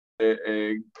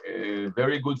a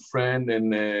very good friend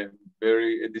and a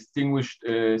very distinguished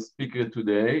speaker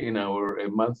today in our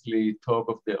monthly talk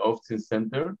of the Office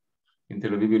Center in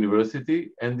Tel Aviv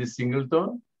University, Andy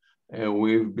Singleton.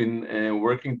 We've been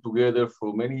working together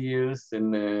for many years,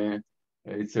 and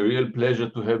it's a real pleasure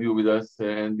to have you with us,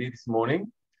 Andy, this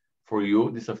morning, for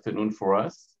you, this afternoon for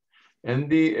us.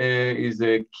 Andy is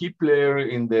a key player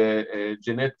in the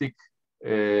genetic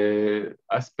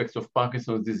aspects of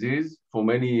Parkinson's disease for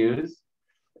many years.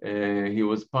 He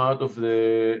was part of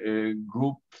the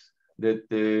group that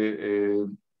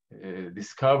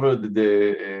discovered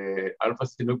the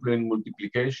alpha-synuclein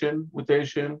multiplication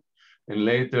mutation, and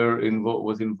later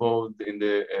was involved in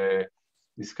the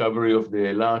discovery of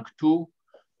the LRRK2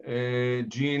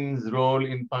 gene's role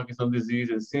in Parkinson's disease.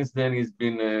 And since then, he's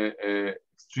been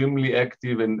extremely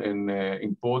active and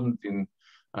important in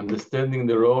understanding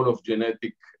the role of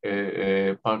genetic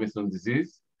Parkinson's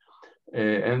disease.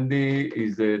 Andy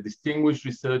is a distinguished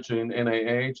researcher in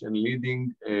NIH and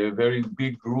leading a very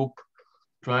big group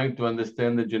trying to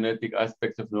understand the genetic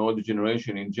aspects of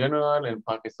neurodegeneration in general and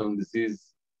Parkinson's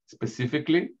disease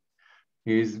specifically.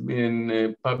 He's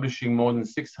been publishing more than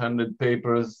 600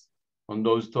 papers on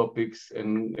those topics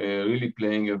and really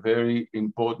playing a very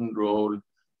important role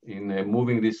in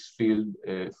moving this field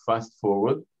fast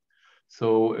forward.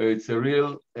 So it's a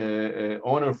real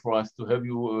honor for us to have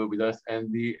you with us,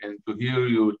 Andy, and to hear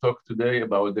you talk today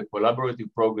about the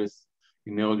collaborative progress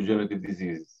in neurodegenerative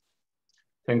diseases.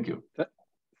 Thank you.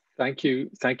 Thank you.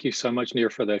 Thank you so much, Nir,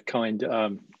 for the kind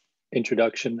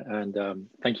introduction, and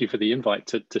thank you for the invite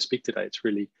to speak today. It's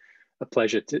really a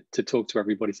pleasure to talk to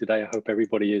everybody today. I hope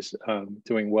everybody is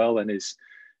doing well and is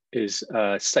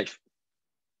safe.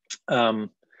 I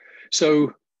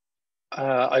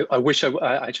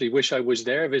actually wish I was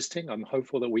there visiting. I'm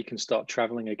hopeful that we can start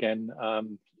traveling again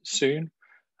soon.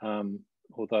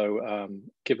 Although,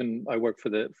 given I work for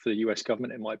the U.S.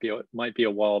 government, it might be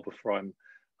a while before I'm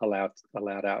allowed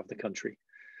out of the country.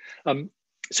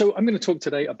 So I'm going to talk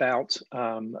today about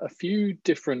a few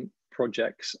different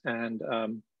projects and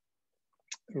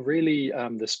really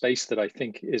the space that I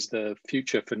think is the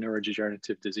future for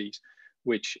neurodegenerative disease,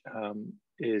 which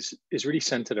is really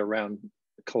centered around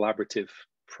collaborative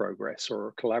progress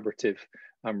or collaborative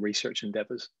research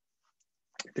endeavors,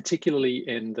 particularly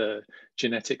in the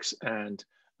genetics and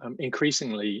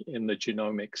increasingly in the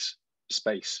genomics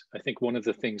space. I think one of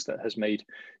the things that has made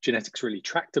genetics really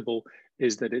tractable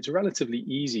is that it's relatively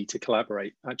easy to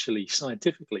collaborate. Actually,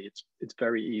 scientifically, it's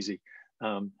very easy.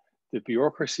 The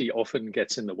bureaucracy often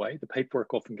gets in the way, the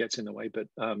paperwork often gets in the way, but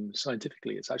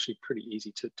scientifically, it's actually pretty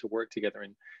easy to work together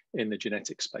in the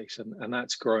genetic space. And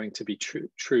that's growing to be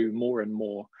true more and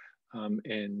more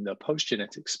in the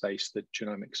post-genetic space, the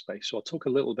genomic space. So I'll talk a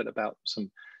little bit about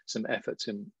some efforts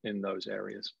in those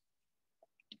areas.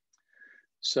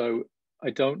 So I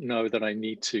don't know that I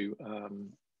need to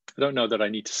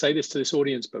say this to this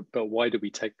audience, but why do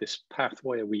we take this path?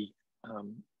 Why are we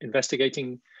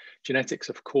investigating genetics?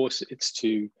 Of course, it's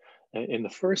to, in the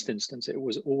first instance, it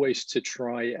was always to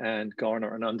try and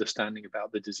garner an understanding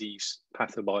about the disease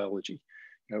pathobiology.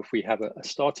 You know, if we have a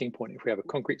starting point, if we have a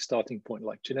concrete starting point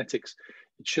like genetics,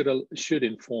 it should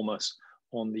inform us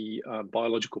on the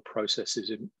biological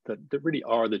processes that really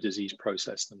are the disease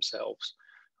process themselves,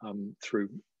 through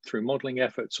modeling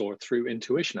efforts or through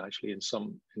intuition, actually, in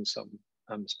some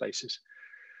spaces.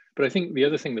 But I think the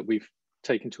other thing that we've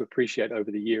taken to appreciate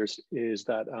over the years is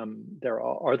that there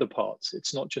are other parts.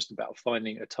 It's not just about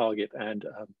finding a target and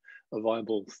a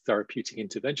viable therapeutic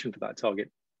intervention for that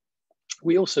target.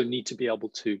 We also need to be able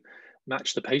to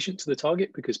match the patient to the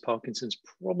target, because Parkinson's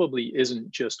probably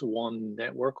isn't just one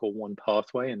network or one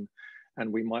pathway, and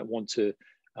we might want to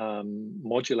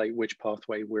modulate which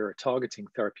pathway we're targeting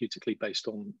therapeutically based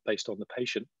on the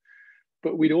patient.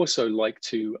 But we'd also like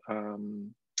to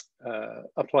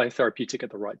apply a therapeutic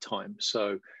at the right time.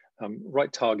 So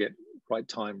right target, right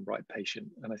time, right patient.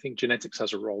 And I think genetics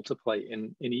has a role to play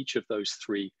in each of those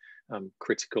three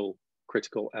critical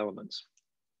elements.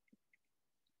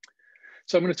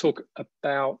 So I'm going to talk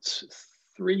about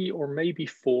 3 or maybe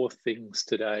 4 things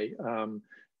today.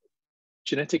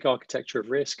 Genetic architecture of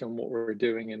risk and what we're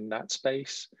doing in that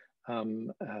space.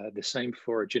 The same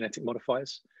for genetic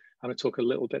modifiers. I'm going to talk a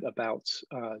little bit about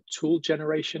tool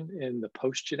generation in the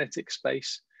post-genetic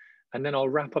space. And then I'll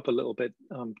wrap up a little bit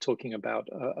talking about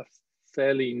a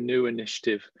fairly new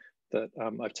initiative that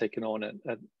I've taken on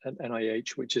at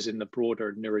NIH, which is in the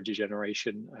broader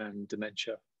neurodegeneration and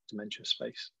dementia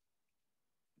space.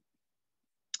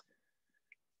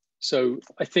 So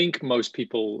I think most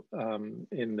people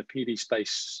in the PD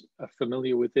space are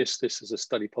familiar with this. This is a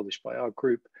study published by our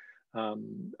group.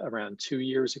 around 2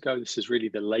 years ago. This is really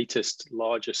the latest,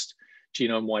 largest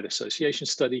genome-wide association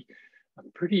study. A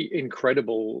pretty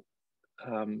incredible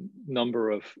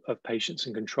number of patients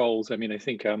and controls. I mean, I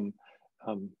think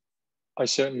I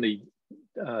certainly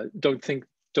don't think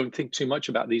too much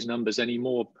about these numbers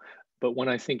anymore. But when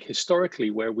I think historically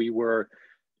where we were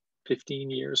 15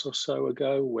 years or so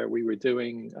ago, where we were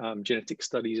doing genetic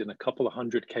studies in a couple of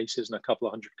hundred cases and a couple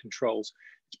of hundred controls,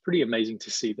 it's pretty amazing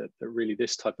to see that really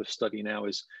this type of study now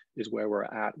is where we're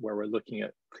at, where we're looking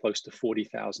at close to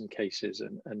 40,000 cases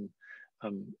and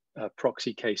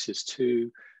proxy cases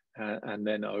too, and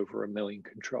then over 1 million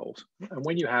controls. And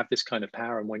when you have this kind of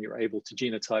power and when you're able to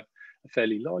genotype a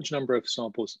fairly large number of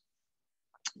samples,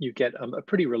 you get a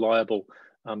pretty reliable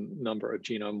number of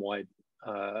genome-wide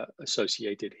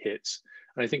associated hits.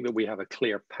 And I think that we have a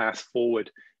clear path forward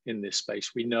in this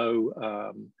space. We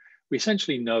know, we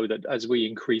essentially know that as we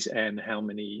increase N, how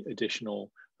many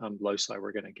additional loci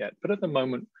we're going to get. But at the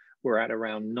moment, we're at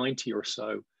around 90 or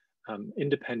so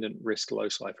independent risk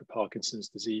loci for Parkinson's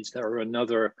disease. There are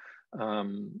another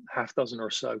half dozen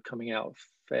or so coming out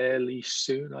fairly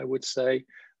soon, I would say,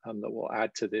 that will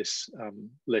add to this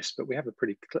list. But we have a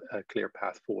pretty clear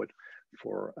path forward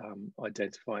for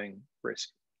identifying risk.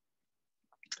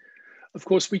 Of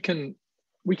course, we can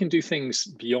do things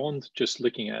beyond just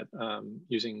looking at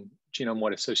using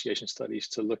genome-wide association studies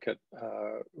to look at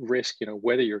risk, you know,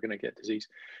 whether you're going to get disease.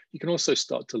 You can also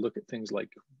start to look at things like,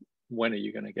 when are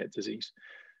you going to get disease?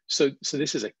 So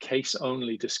this is a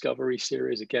case-only discovery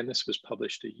series. Again, this was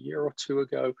published a year or two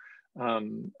ago,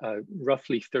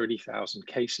 roughly 30,000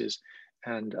 cases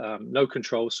and no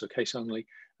controls, so case only.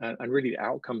 And really the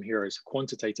outcome here is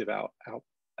quantitative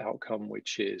outcome,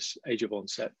 which is age of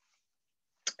onset.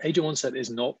 Age of onset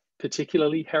is not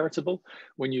particularly heritable.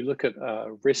 When you look at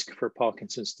risk for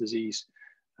Parkinson's disease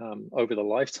over the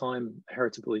lifetime,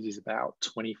 heritability is about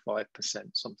 25%,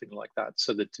 something like that.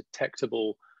 So the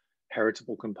detectable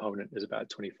heritable component is about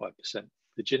 25%.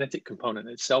 The genetic component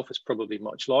itself is probably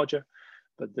much larger,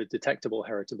 but the detectable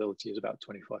heritability is about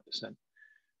 25%.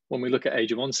 When we look at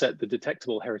age of onset, the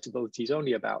detectable heritability is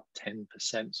only about 10%,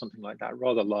 something like that,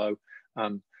 rather low.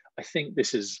 I think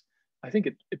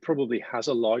it probably has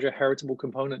a larger heritable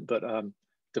component, but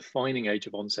defining age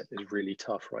of onset is really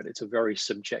tough, right? It's a very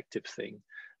subjective thing,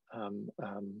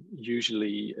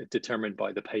 usually determined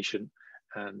by the patient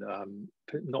and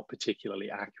not particularly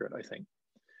accurate, I think.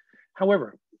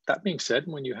 However, that being said,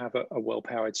 when you have a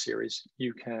well-powered series,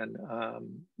 you can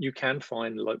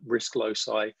find risk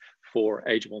loci for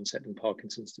age of onset in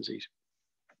Parkinson's disease.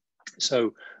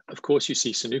 So, of course, you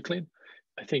see synuclein.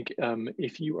 I think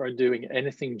if you are doing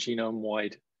anything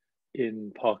genome-wide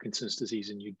in Parkinson's disease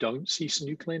and you don't see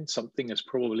synuclein, something has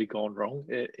probably gone wrong.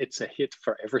 It's a hit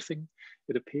for everything,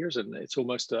 it appears, and it's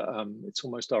almost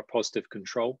our positive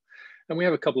control. And we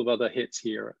have a couple of other hits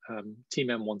here,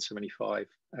 TMEM175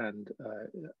 and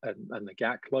the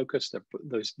GAC locus.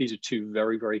 These are two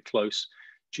very, very close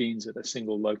genes at a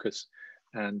single locus,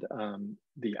 and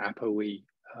the APOE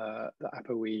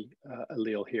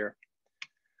allele here.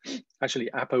 Actually,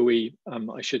 APOE,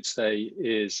 I should say,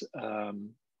 is a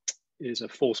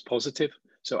false positive.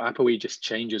 So APOE just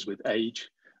changes with age.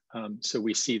 So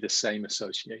we see the same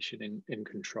association in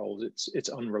controls. It's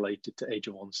unrelated to age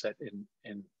of onset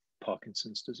in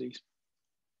Parkinson's disease.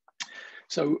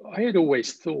 So I had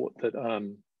always thought that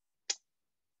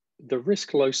the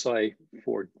risk loci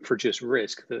for just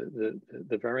risk,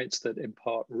 the variants that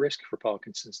impart risk for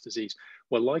Parkinson's disease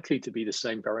were likely to be the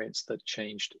same variants that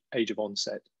changed age of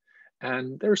onset.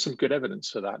 And there is some good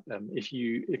evidence for that. If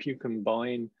you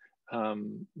combine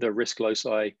the risk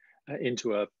loci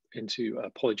into a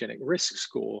polygenic risk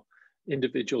score,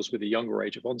 individuals with a younger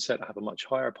age of onset have a much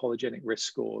higher polygenic risk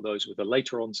score. Those with a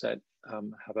later onset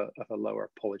have a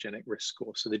lower polygenic risk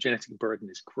score. So the genetic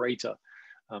burden is greater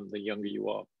the younger you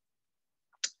are.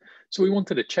 So we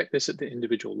wanted to check this at the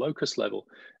individual locus level,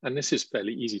 and this is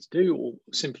fairly easy to do.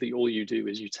 Simply all you do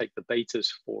is you take the betas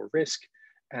for risk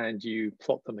and you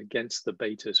plot them against the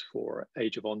betas for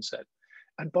age of onset.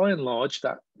 And by and large,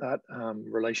 that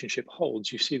relationship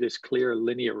holds. You see this clear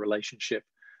linear relationship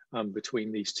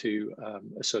between these two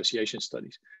association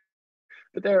studies.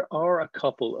 But there are a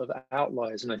couple of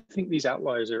outliers, and I think these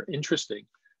outliers are interesting.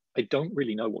 I don't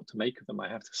really know what to make of them, I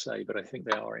have to say, but I think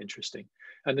they are interesting.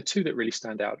 And the two that really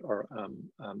stand out are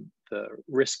the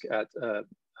risk at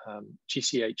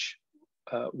GCH1,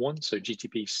 so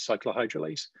GTP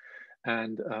cyclohydrolase,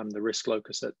 and the risk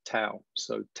locus at tau.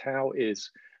 So tau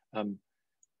is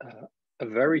a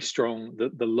very strong,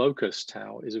 the locus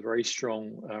tau is a very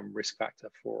strong risk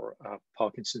factor for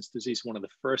Parkinson's disease. One of the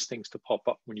first things to pop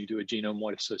up when you do a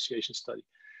genome-wide association study.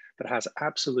 but has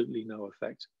absolutely no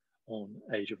effect on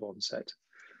age of onset.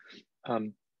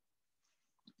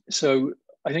 So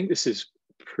I think this is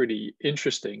pretty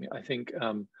interesting. I think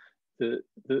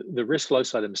the risk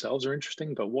loci themselves are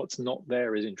interesting, but what's not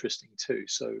there is interesting too.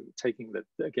 So taking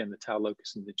again the tau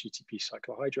locus and the GTP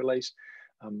cyclohydrolase,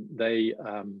 they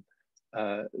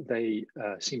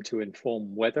seem to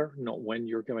inform whether, not when,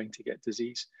 you're going to get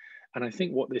disease. And I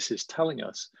think what this is telling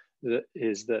us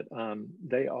is that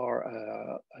they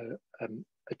are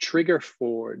a trigger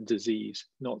for disease,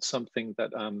 not something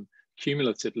that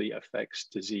cumulatively affects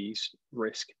disease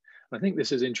risk. And I think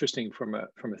this is interesting from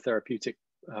a therapeutic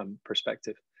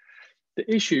perspective.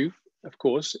 The issue, of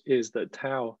course, is that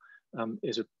tau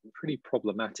is a pretty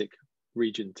problematic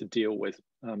region to deal with.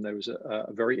 There was a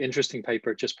very interesting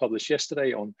paper just published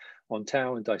yesterday on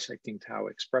tau and dissecting tau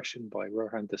expression by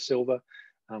Rohan da Silva,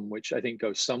 which I think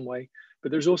goes some way.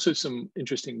 But there's also some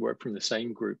interesting work from the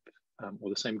same group, or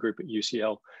the same group at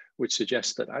UCL, which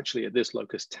suggests that actually at this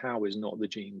locus, tau is not the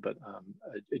gene, but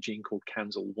a gene called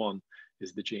CANZL1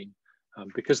 is the gene.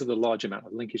 Because of the large amount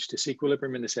of linkage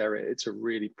disequilibrium in this area, it's a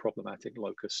really problematic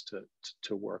locus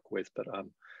to work with, but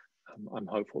I'm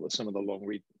hopeful that some of the long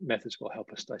read methods will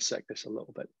help us dissect this a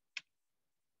little bit.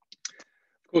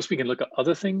 Of course, we can look at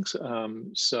other things.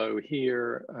 So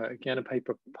here, again, a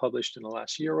paper published in the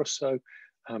last year or so,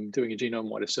 doing a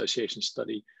genome-wide association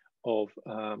study of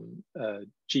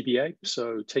GBA.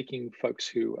 So taking folks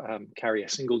who carry a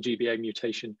single GBA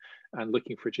mutation and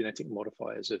looking for genetic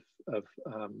modifiers of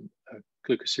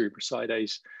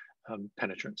glucocerebrosidase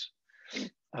penetrance.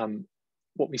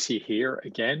 What we see here,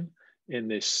 again, in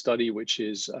this study, which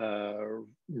is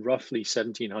roughly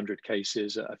 1,700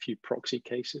 cases, a few proxy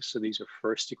cases. So these are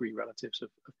first-degree relatives of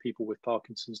people with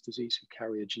Parkinson's disease who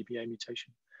carry a GBA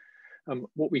mutation.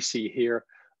 What we see here,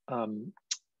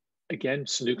 again,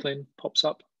 synuclein pops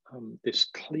up. This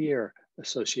clear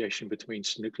association between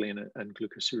synuclein and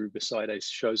glucocerebrosidase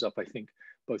shows up, I think,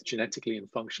 both genetically and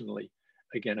functionally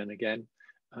again and again.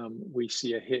 We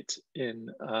see a hit in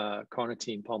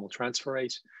carnitine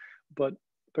palmyltransferase, but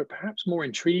perhaps more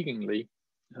intriguingly,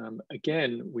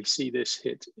 again, we see this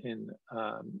hit in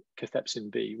cathepsin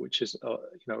B, which is a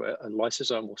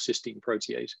lysosomal cysteine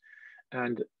protease,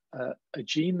 and a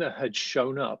gene that had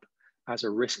shown up as a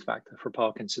risk factor for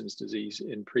Parkinson's disease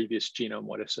in previous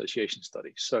genome-wide association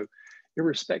studies. So,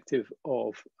 irrespective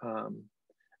of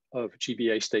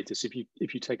GBA status, if you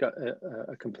take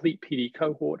a complete PD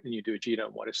cohort and you do a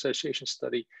genome-wide association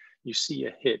study, you see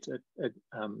a hit at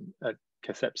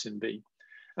cathepsin B.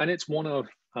 And it's one of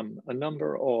a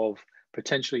number of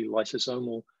potentially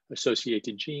lysosomal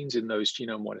associated genes in those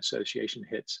genome-wide association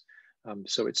hits.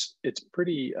 So it's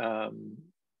pretty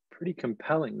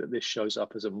compelling that this shows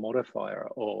up as a modifier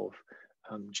of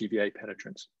GBA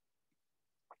penetrance.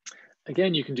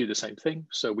 Again, you can do the same thing.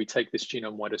 So we take this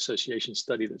genome-wide association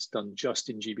study that's done just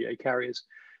in GBA carriers,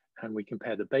 and we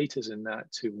compare the betas in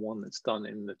that to one that's done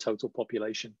in the total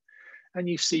population. And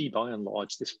you see, by and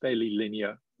large, this fairly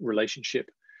linear relationship,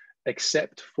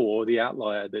 except for the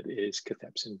outlier that is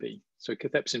cathepsin B. So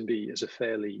cathepsin B is a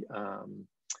fairly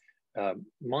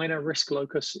minor risk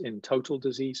locus in total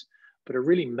disease, but a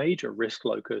really major risk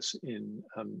locus in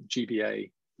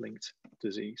GBA-linked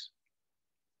disease.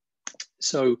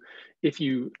 So if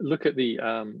you look at the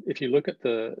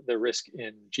risk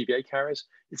in GBA carriers,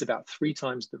 it's about 3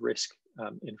 times the risk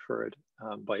inferred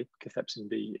by cathepsin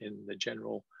B in the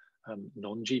general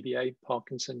non-GBA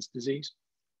Parkinson's disease.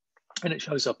 And it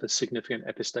shows up as significant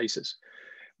epistasis.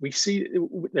 We see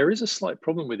there is a slight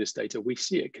problem with this data. We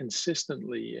see it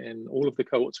consistently in all of the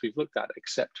cohorts we've looked at,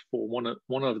 except for one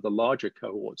of the larger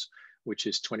cohorts, which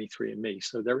is 23andMe.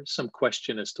 So there is some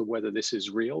question as to whether this is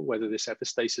real, whether this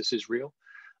epistasis is real.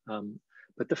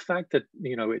 But the fact that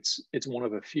it's one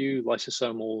of a few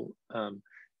lysosomal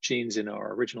genes in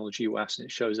our original GWAS, and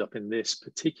it shows up in this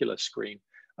particular screen,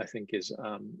 I think is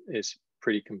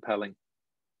pretty compelling.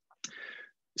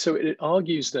 So it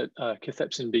argues that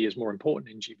cathepsin B is more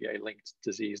important in GBA-linked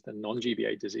disease than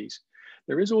non-GBA disease.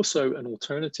 There is also an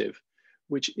alternative,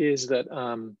 which is that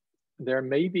there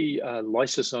may be a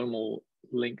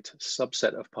lysosomal-linked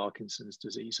subset of Parkinson's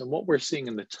disease. And what we're seeing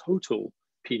in the total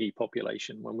PD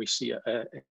population, when we see a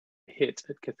hit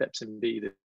at cathepsin B,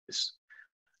 this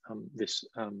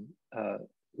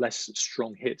less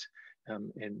strong hit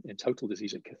in total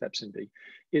disease at cathepsin B,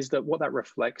 is that what that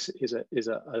reflects is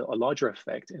a larger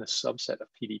effect in a subset of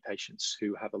PD patients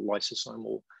who have a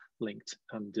lysosomal linked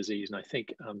disease. And I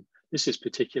think this is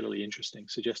particularly interesting,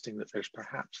 suggesting that there's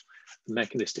perhaps a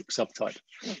mechanistic subtype.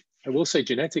 I will say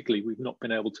genetically, we've not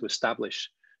been able to establish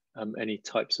any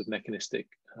types of mechanistic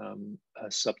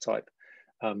subtype.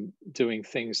 doing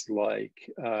things like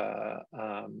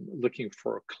looking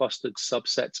for clustered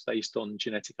subsets based on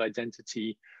genetic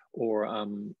identity, or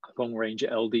long-range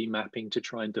LD mapping to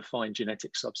try and define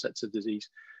genetic subsets of disease,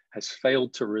 has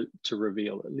failed to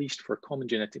reveal, at least for common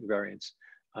genetic variants,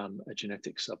 a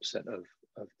genetic subset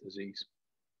of disease.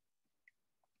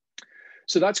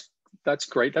 So that's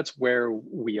great. That's where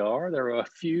we are. There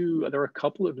are a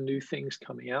couple of new things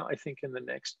coming out, I think, in the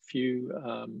next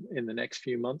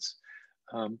few months.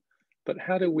 But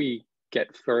how do we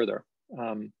get further?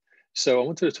 So I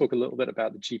wanted to talk a little bit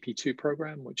about the GP2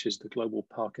 program, which is the Global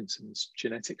Parkinson's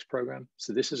Genetics Program.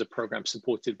 So this is a program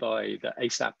supported by the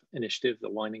ASAP initiative, the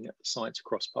Aligning Science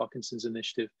Across Parkinson's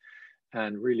initiative,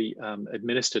 and really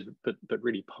administered, but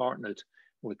really partnered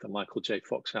with the Michael J.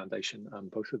 Fox Foundation.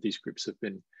 Both of these groups have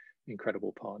been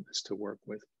incredible partners to work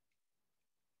with.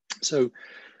 So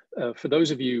for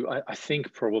those of you, I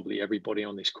think probably everybody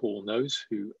on this call knows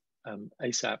who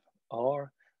ASAP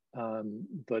are,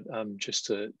 but just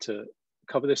to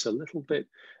cover this a little bit,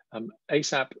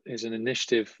 ASAP is an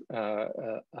initiative,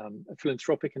 a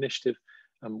philanthropic initiative,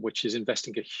 which is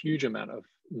investing a huge amount of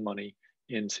money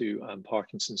into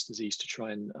Parkinson's disease to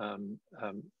try and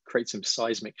create some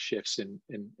seismic shifts in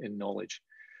knowledge.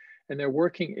 And they're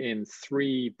working in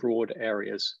three broad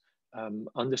areas: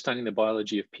 understanding the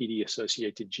biology of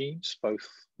PD-associated genes, both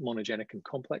monogenic and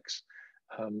complex,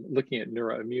 looking at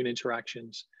neuroimmune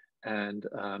interactions, and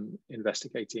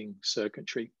investigating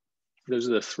circuitry. Those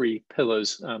are the three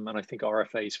pillars, and I think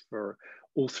RFAs for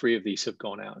all three of these have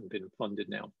gone out and been funded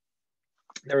now.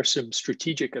 There are some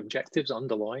strategic objectives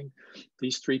underlying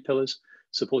these three pillars: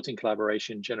 supporting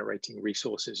collaboration, generating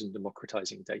resources, and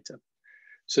democratizing data.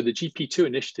 So the GP2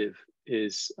 initiative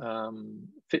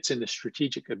fits in the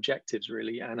strategic objectives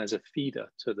really, and as a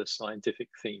feeder to the scientific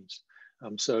themes.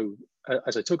 So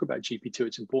as I talk about GP2,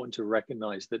 it's important to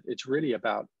recognize that it's really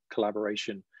about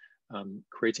collaboration,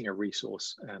 creating a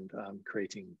resource, and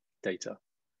creating data.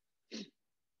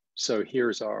 So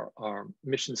here's our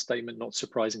mission statement. Not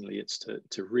surprisingly, it's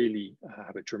to really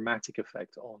have a dramatic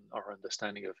effect on our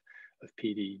understanding of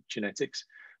PD genetics,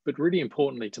 but really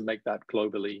importantly to make that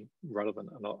globally relevant.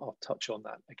 And I'll touch on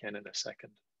that again in a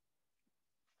second.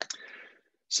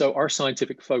 So our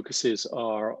scientific focuses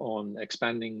are on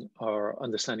expanding our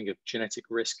understanding of genetic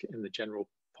risk in the general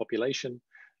population,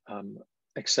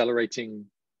 accelerating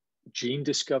gene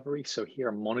discovery. So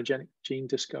here, monogenic gene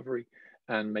discovery,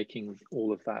 and making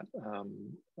all of that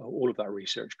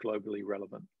research globally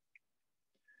relevant.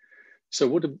 So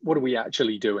what are we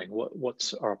actually doing?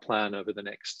 What's our plan over the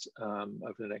next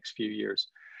few years?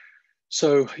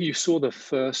 So you saw the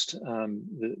first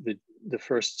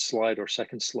slide or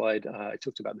second slide. I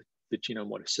talked about the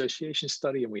genome-wide association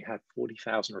study, and we had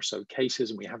 40,000 or so cases,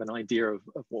 and we have an idea of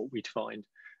what we'd find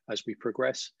as we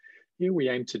progress. Here we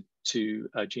aim to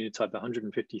genotype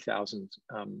 150,000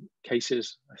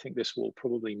 cases. I think this will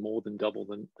probably more than double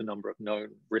the number of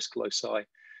known risk loci.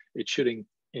 It should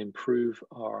improve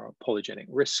our polygenic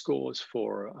risk scores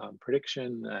for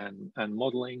prediction and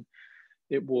modeling.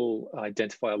 It will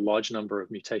identify a large number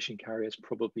of mutation carriers,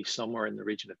 probably somewhere in the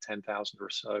region of 10,000 or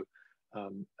so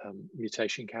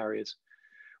mutation carriers.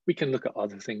 We can look at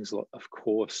other things, of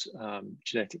course,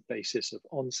 genetic basis of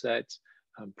onset,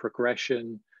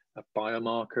 progression,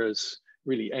 biomarkers,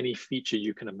 really any feature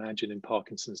you can imagine in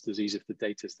Parkinson's disease. If the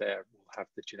data is there, we'll have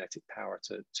the genetic power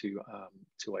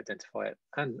to identify it,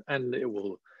 and it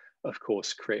will, of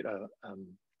course, create a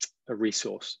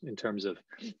resource in terms of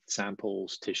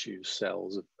samples, tissues,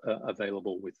 cells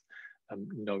available with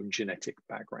known genetic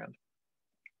background.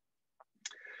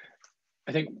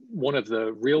 I think one of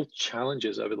the real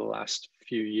challenges over the last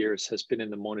few years has been in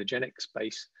the monogenic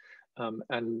space,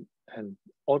 and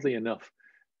oddly enough,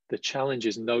 the challenge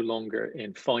is no longer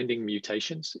in finding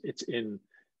mutations. It's in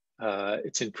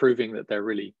proving that they're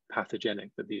really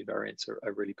pathogenic, that these variants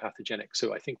are really pathogenic.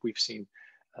 So I think we've seen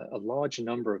a large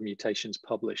number of mutations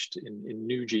published in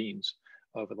new genes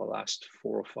over the last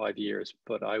 4 or 5 years,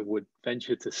 but I would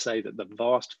venture to say that the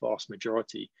vast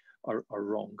majority are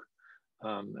wrong.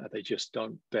 They just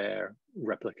don't bear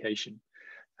replication.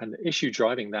 And the issue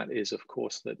driving that is, of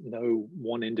course, that no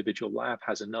one individual lab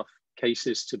has enough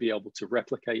cases to be able to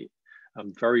replicate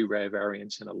very rare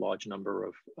variants in a large number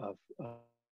of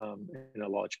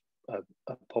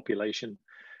population.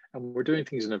 And we're doing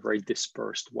things in a very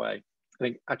dispersed way. I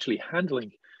think actually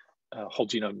handling whole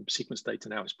genome sequence data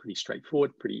now is pretty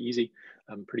straightforward, pretty easy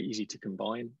to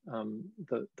combine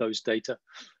those data.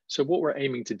 So what we're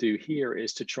aiming to do here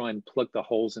is to try and plug the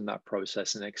holes in that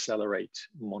process and accelerate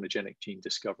monogenic gene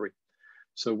discovery.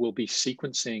 So we'll be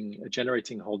sequencing,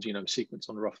 generating a whole genome sequence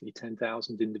on roughly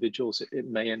 10,000 individuals. It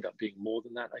may end up being more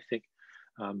than that, I think.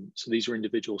 So these are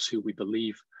individuals who we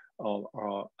believe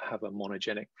have a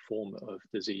monogenic form of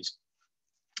disease.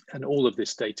 And all of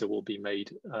this data will be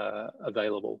made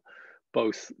available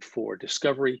both for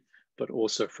discovery, but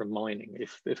also for mining.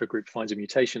 If a group finds a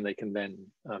mutation, they can then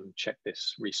check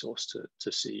this resource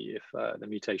to see if the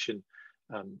mutation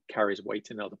carries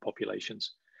weight in other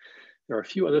populations. There are a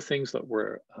few other things that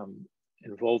we're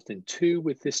involved in too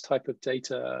with this type of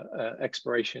data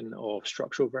exploration of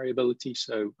structural variability.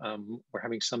 So we're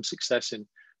having some success in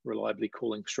reliably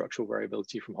calling structural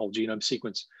variability from whole genome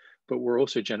sequence, but we're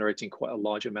also generating quite a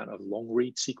large amount of long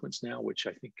read sequence now, which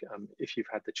I think if you've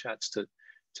had the chance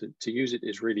to use it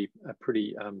is really a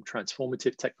pretty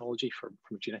transformative technology from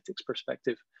a genetics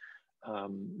perspective.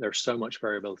 There's so much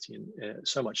variability and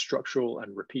so much structural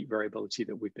and repeat variability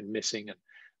that we've been missing.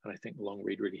 And I think long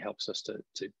read really helps us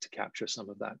to capture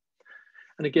some of that.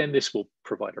 And again, this will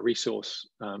provide a resource,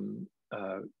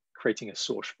 creating a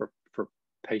source for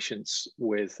patients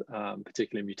with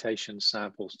particular mutations,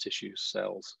 samples, tissues,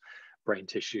 cells, brain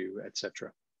tissue,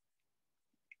 etc.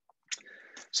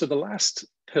 So the last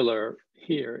pillar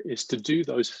here is to do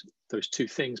those two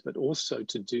things, but also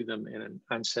to do them in an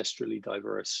ancestrally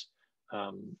diverse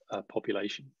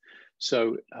population.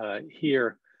 So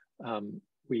here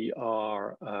we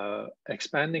are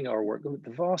expanding our work. The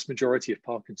vast majority of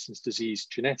Parkinson's disease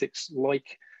genetics,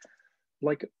 like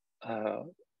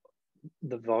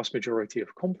the vast majority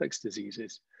of complex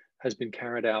diseases, has been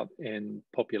carried out in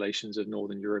populations of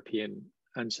Northern European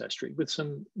ancestry, with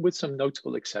some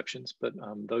notable exceptions, but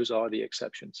those are the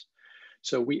exceptions.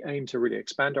 So we aim to really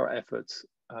expand our efforts,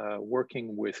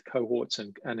 working with cohorts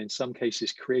and in some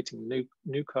cases creating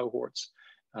new cohorts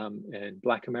in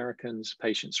Black Americans,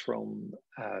 patients from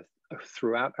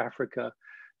throughout Africa,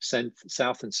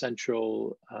 South and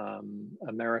Central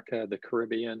America, the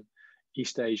Caribbean,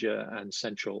 East Asia, and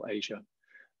Central Asia.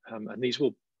 And these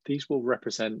will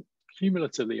represent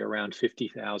cumulatively around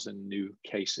 50,000 new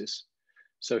cases.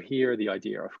 So here the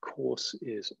idea, of course,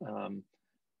 is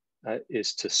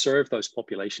to serve those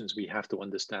populations. We have to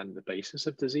understand the basis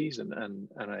of disease, and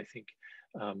I think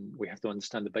we have to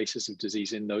understand the basis of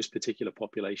disease in those particular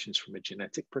populations from a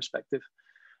genetic perspective.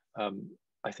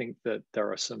 I think that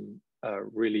there are some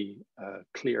really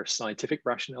clear scientific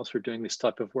rationales for doing this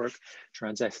type of work.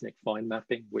 Transethnic find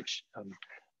mapping, which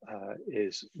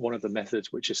is one of the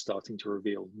methods which is starting to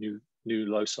reveal new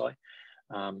loci.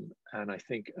 And I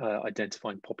think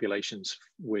identifying populations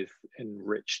with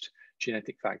enriched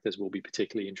genetic factors will be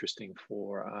particularly interesting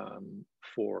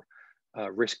for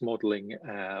risk modeling,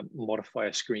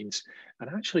 modifier screens, and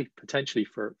actually potentially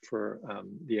for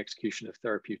the execution of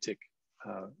therapeutic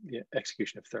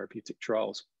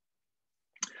trials.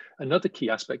 Another key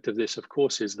aspect of this, of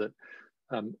course, is that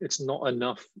it's not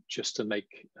enough just to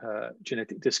make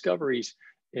genetic discoveries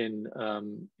in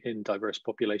diverse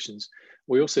populations.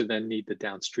 We also then need the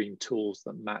downstream tools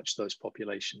that match those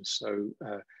populations. So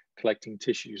collecting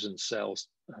tissues and cells,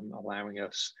 allowing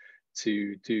us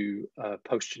to do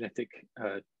post-genetic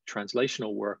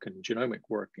translational work and genomic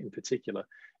work in particular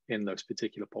in those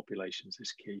particular populations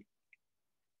is key.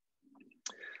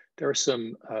 There are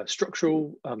some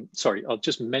structural, I'll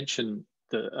just mention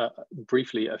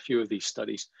briefly a few of these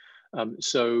studies.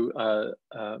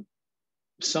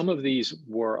 Some of these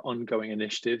were ongoing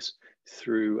initiatives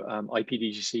through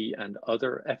IPDGC and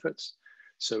other efforts.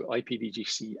 So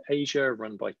IPDGC Asia,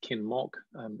 run by Kin Mok,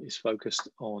 is focused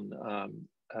on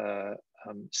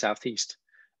Southeast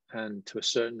and to a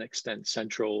certain extent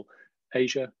Central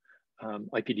Asia.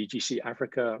 IPDGC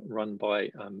Africa, run by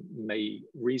May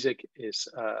Rizik, is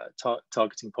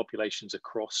targeting populations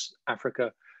across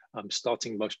Africa,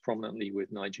 starting most prominently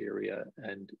with Nigeria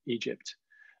and Egypt.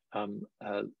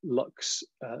 Lux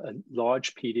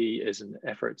Large PD is an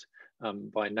effort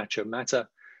by Nacho Mata,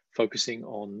 focusing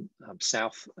on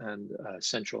South and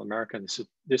Central America. And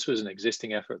this was an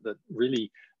existing effort that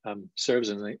really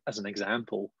serves as an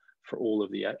example for all of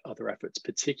the other efforts,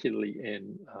 particularly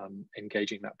in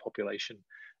engaging that population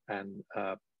and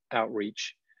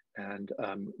outreach and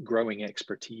growing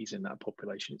expertise in that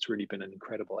population. It's really been an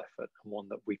incredible effort and one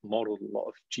that we've modeled a lot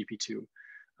of GP2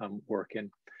 work in.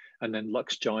 And then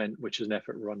Lux Giant, which is an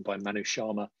effort run by Manu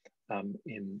Sharma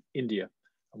in India,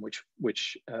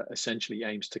 which essentially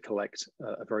aims to collect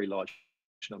a very large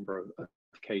number of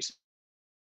cases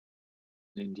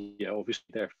in India. Obviously,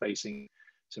 they're facing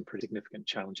some pretty significant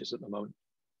challenges at the moment.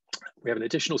 We have an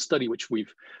additional study which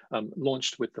we've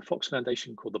launched with the Fox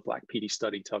Foundation called the Black PD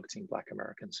study, targeting Black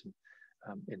Americans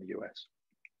in the US.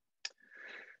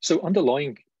 So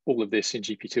underlying all of this in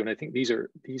GP2, and I think these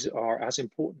are as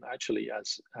important actually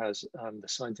as the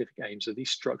scientific aims of these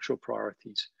structural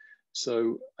priorities.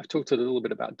 So I've talked a little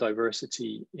bit about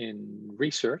diversity in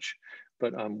research,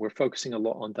 but we're focusing a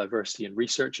lot on diversity in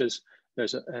researchers.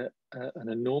 There's an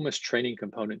enormous training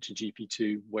component to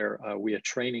GP2 where we are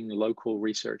training local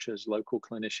researchers, local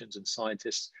clinicians and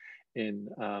scientists in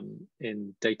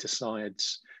data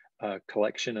science,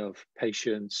 collection of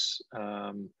patients,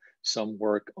 some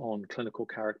work on clinical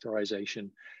characterization,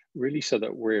 really so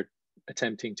that we're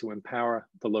attempting to empower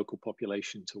the local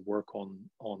population to work on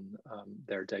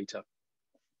their data.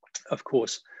 Of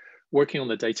course, working on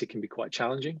the data can be quite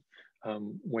challenging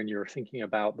when you're thinking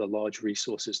about the large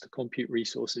resources, the compute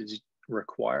resources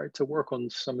required to work on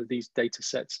some of these data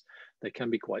sets. They can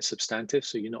be quite substantive,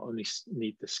 so you not only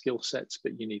need the skill sets,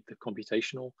 but you need the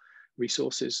computational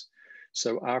resources.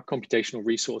 So our computational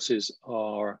resources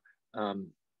are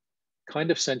kind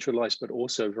of centralized, but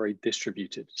also very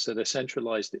distributed. So they're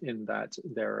centralized in that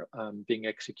they're being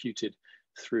executed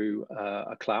through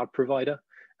a cloud provider,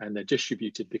 and they're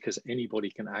distributed because anybody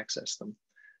can access them.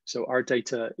 So our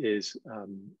data is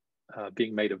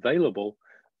being made available,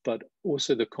 but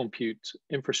also the compute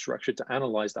infrastructure to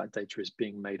analyze that data is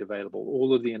being made available.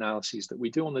 All of the analyses that we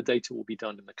do on the data will be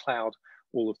done in the cloud.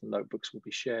 All of the notebooks will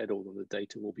be shared, all of the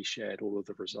data will be shared, all of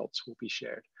the results will be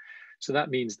shared. So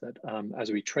that means that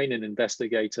as we train an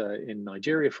investigator in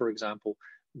Nigeria, for example,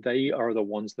 they are the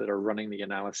ones that are running the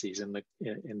analyses in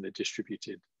the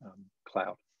distributed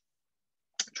cloud.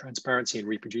 Transparency and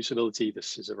reproducibility,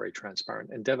 this is a very transparent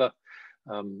endeavor.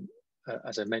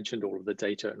 As I mentioned, all of the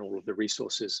data and all of the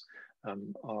resources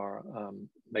are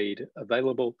made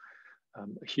available.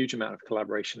 A huge amount of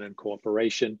collaboration and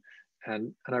cooperation,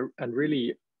 and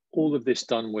really all of this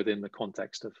done within the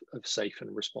context of safe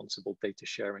and responsible data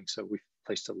sharing. So we've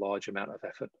placed a large amount of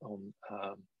effort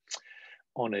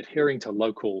on adhering to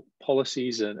local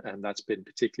policies, and that's been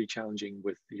particularly challenging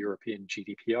with the European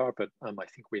GDPR, but I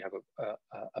think we have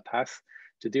a path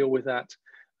to deal with that.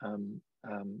 And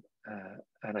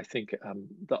I think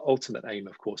the ultimate aim,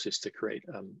 of course, is to create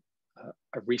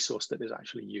a resource that is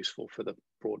actually useful for the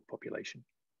broad population.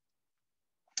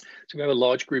 So we have a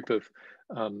large group of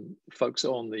folks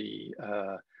on the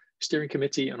steering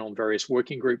committee and on various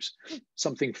working groups.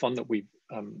 Something fun that we've,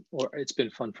 or it's been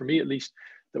fun for me at least,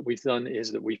 that we've done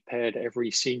is that we've paired every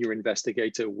senior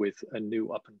investigator with a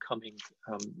new up and coming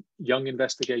young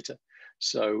investigator.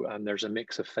 So there's a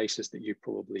mix of faces that you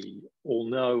probably all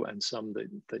know and some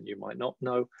that you might not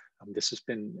know. This has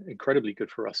been incredibly good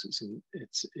for us.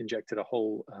 It's injected a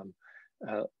whole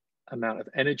amount of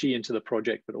energy into the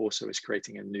project, but also is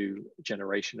creating a new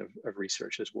generation of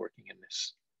researchers working in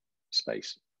this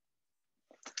space.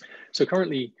 So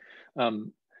currently,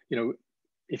 you know,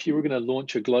 if you were going to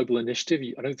launch a global initiative,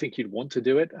 I don't think you'd want to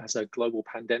do it as a global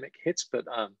pandemic hits, but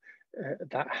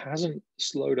that hasn't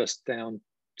slowed us down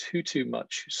too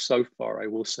much so far, I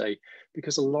will say,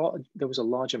 because there was a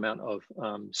large amount of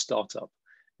startup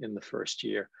in the first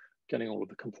year, getting all of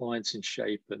the compliance in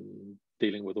shape and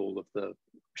dealing with all of the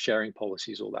sharing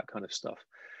policies, all that kind of stuff.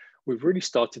 We've really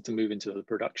started to move into the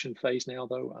production phase now,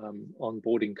 though,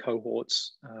 onboarding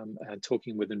cohorts and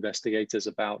talking with investigators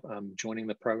about joining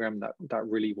the program. That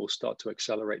really will start to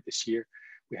accelerate this year.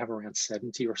 We have around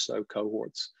 70 or so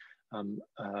cohorts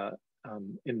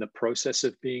in the process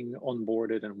of being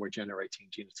onboarded, and we're generating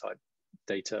genotype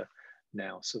data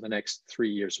now. So the next 3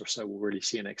 years or so, we'll really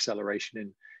see an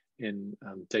acceleration in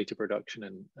data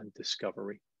production and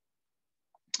discovery.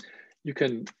 You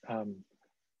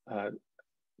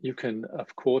can,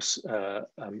 of course,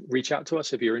 reach out to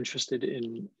us if you're interested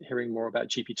in hearing more about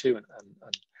GP2, and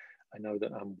I know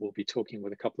that we'll be talking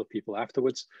with a couple of people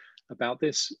afterwards about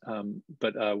this,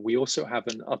 but we also have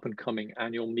an up-and-coming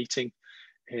annual meeting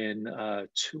in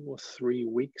 2 or 3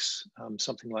 weeks,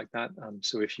 something like that.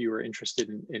 So if you are interested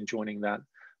in joining that,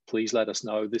 please let us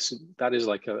know. That is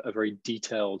like a very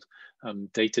detailed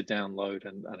data download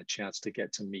and a chance to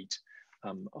get to meet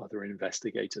other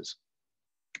investigators.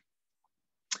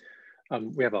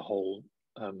 We have a whole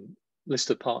list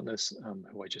of partners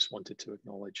who I just wanted to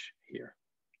acknowledge here.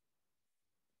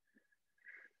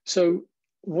 So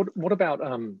what about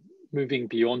moving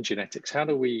beyond genetics? How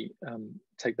do we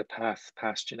take the path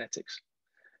past genetics?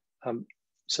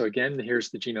 So again, here's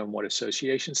the genome-wide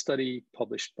association study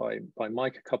published by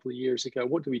Mike a couple of years ago.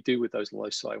 What do we do with those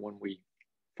loci when we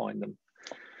find them?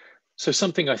 So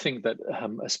something I think that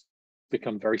has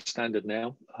become very standard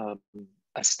now,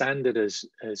 as standard as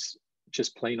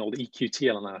just plain old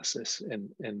EQTL analysis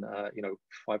in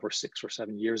 5 or 6 or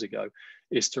 7 years ago,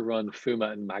 is to run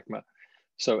FUMA and MAGMA.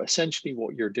 So essentially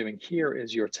what you're doing here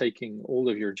is you're taking all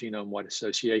of your genome-wide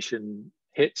association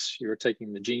hits, you're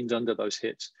taking the genes under those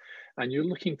hits, and you're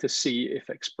looking to see if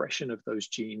expression of those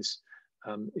genes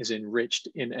is enriched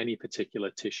in any particular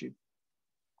tissue.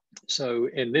 So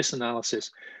in this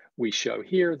analysis, we show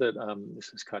here that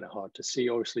this is kind of hard to see,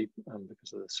 obviously,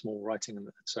 because of the small writing and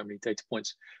so many data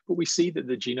points, but we see that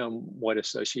the genome-wide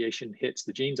association hits,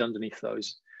 the genes underneath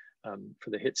those for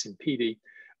the hits in PD,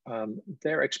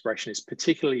 their expression is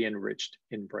particularly enriched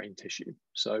in brain tissue.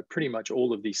 So pretty much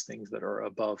all of these things that are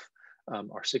above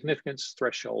our significance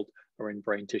threshold are in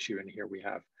brain tissue. And here we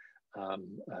have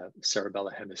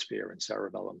cerebellar hemisphere and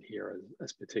cerebellum here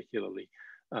as particularly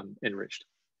enriched.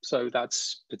 So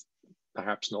that's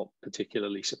perhaps not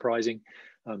particularly surprising.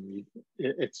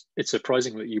 It's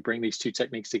surprising that you bring these two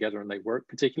techniques together and they work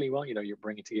particularly well. You know, you're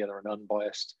bringing together an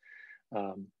unbiased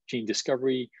gene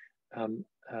discovery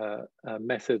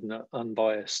method and an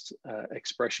unbiased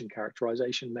expression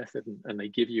characterization method, and they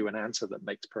give you an answer that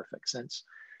makes perfect sense.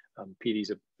 PD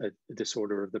is a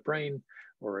disorder of the brain,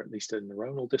 or at least a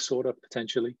neuronal disorder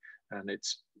potentially, and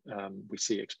it's we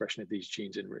see expression of these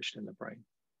genes enriched in the brain.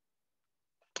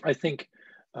 I think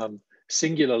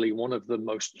singularly one of the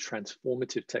most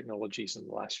transformative technologies in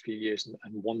the last few years,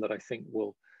 and one that I think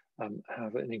will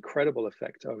have an incredible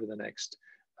effect over the next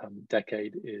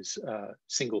decade, is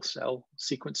single cell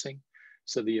sequencing.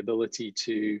 So the ability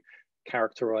to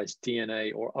characterize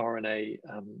DNA or RNA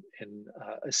in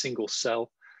a single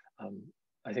cell,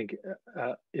 I think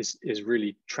is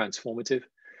really transformative.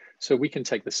 So we can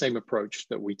take the same approach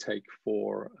that we take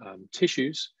for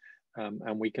tissues,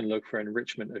 and we can look for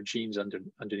enrichment of genes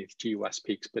underneath GWAS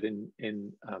peaks, but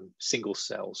in single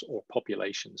cells or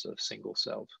populations of single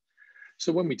cells.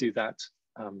 So when we do that,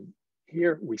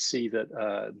 here we see that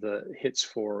the hits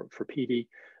for PD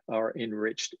are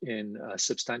enriched in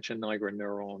substantia nigra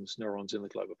neurons, neurons in the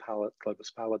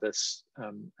globus pallidus,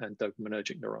 and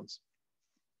dopaminergic neurons.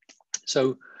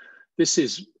 So this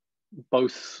is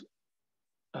both,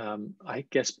 I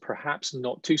guess, perhaps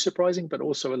not too surprising, but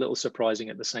also a little surprising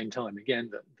at the same time. Again,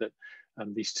 that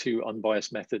these two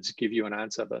unbiased methods give you an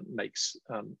answer that makes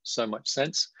so much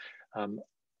sense.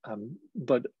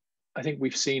 But I think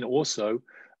we've seen also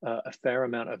a fair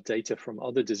amount of data from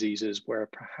other diseases where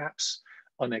perhaps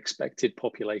unexpected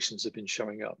populations have been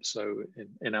showing up. So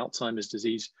in Alzheimer's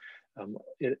disease,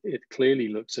 it clearly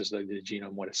looks as though the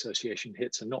genome-wide association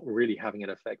hits are not really having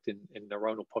an effect in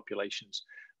neuronal populations,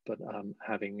 but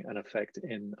having an effect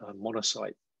in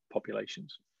monocyte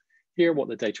populations. Here, what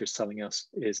the data is telling us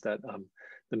is that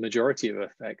the majority of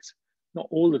effect, not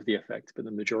all of the effect, but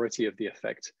the majority of the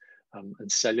effect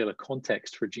and cellular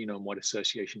context for genome-wide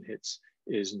association hits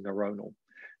is neuronal.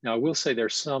 Now, I will say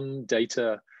there's some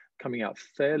data coming out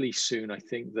fairly soon, I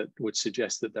think, that would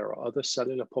suggest that there are other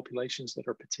cellular populations that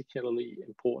are particularly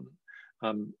important.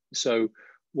 So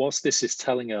whilst this is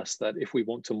telling us that if we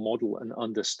want to model and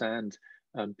understand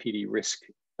PD risk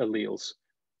alleles,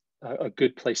 a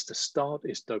good place to start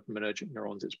is dopaminergic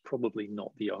neurons. It's probably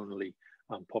not the only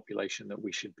population that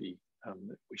we should be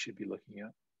looking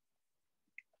at.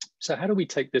 So how do we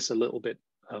take this a little bit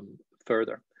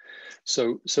further?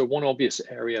 So one obvious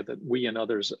area that we and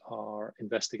others are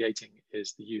investigating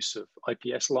is the use of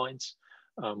IPS lines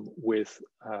with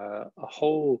a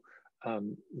whole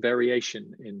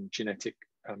variation in genetic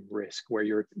risk, where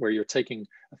you're taking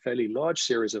a fairly large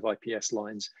series of IPS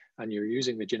lines and you're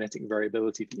using the genetic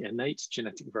variability, the innate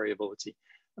genetic variability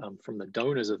from the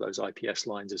donors of those IPS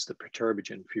lines as the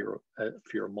perturbogen for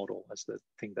your model, as the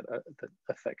thing that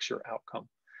affects your outcome.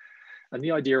 And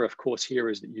the idea, of course, here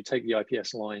is that you take the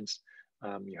IPS lines,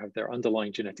 you have their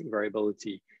underlying genetic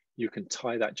variability, you can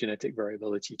tie that genetic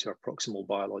variability to a proximal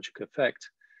biologic effect.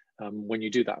 When you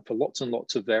do that for lots and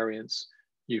lots of variants,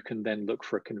 you can then look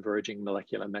for a converging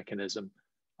molecular mechanism,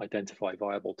 identify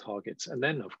viable targets, and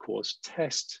then, of course,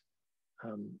 test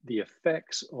the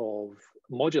effects of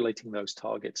modulating those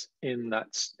targets in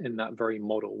that very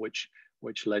model, which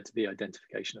led to the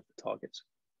identification of the targets.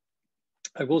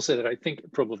 I will say that I think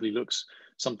it probably looks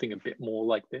something a bit more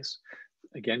like this.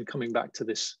 Again, coming back to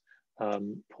this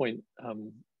point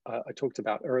I talked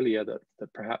about earlier,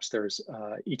 that perhaps there's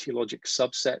etiologic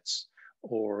subsets,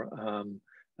 or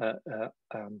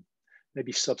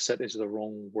maybe subset is the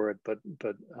wrong word, but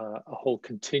a whole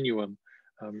continuum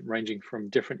ranging from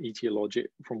different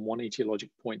from one etiologic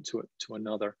point to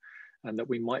another, and that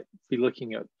we might be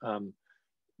looking at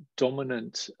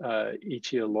dominant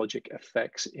etiologic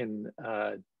effects in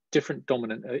different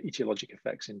dominant etiologic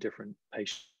effects in different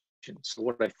patients. So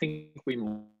what I think we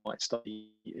might study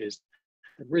is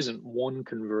There isn't one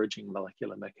converging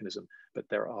molecular mechanism, but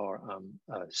there are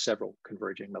several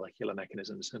converging molecular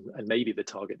mechanisms, and maybe the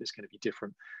target is going to be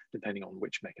different depending on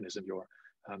which mechanism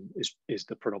is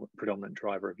the predominant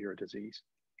driver of your disease.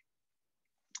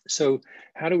 So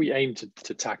how do we aim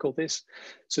to tackle this?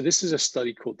 So this is a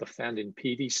study called the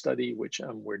APPD study, which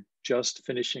we're just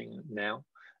finishing now.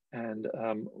 And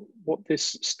what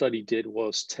this study did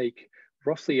was take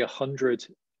roughly 100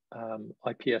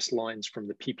 IPS lines from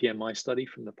the PPMI study,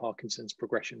 from the Parkinson's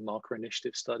Progression Marker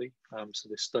Initiative study. So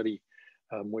this study,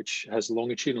 which has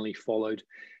longitudinally followed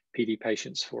PD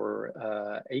patients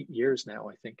for 8 years now,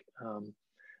 I think.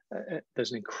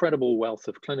 There's an incredible wealth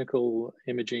of clinical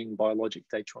imaging, biologic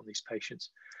data on these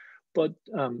patients. But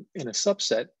in a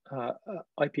subset,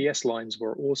 IPS lines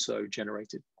were also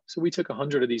generated. So we took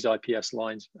 100 of these IPS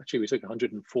lines. Actually, we took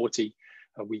 140.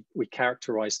 We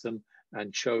characterized them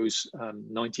and chose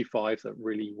 95 that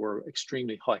really were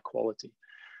extremely high quality.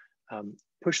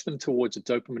 Pushed them towards a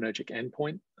dopaminergic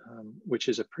endpoint, which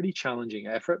is a pretty challenging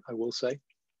effort, I will say.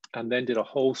 And then did a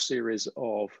whole series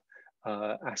of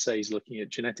assays looking at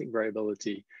genetic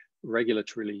variability,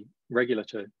 regulatory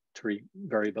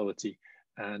variability,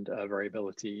 and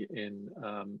variability in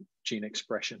gene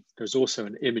expression. There's also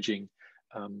an imaging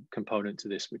component to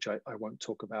this, which I won't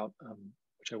talk about,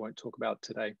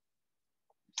 today.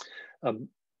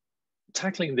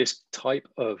 Tackling this type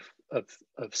of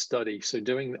study, so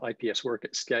doing the IPS work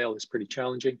at scale is pretty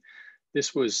challenging.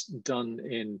 This was done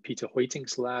in Peter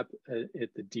Hoiting's lab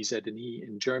at the DZNE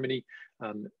in Germany.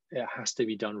 It has to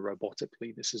be done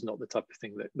robotically. This is not the type of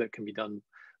thing that can be done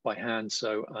by hand.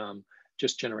 So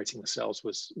just generating the cells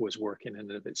was work in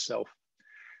and of itself.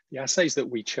 The assays that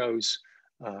we chose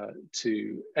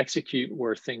to execute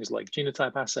were things like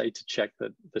genotype assay to check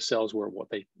that the cells were what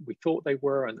we thought they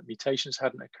were and that mutations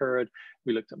hadn't occurred.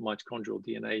 We looked at mitochondrial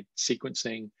DNA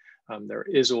sequencing. There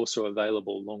is also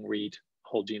available long read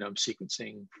whole genome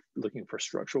sequencing, looking for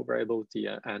structural variability,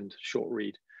 and short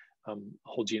read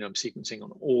whole genome sequencing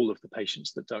on all of the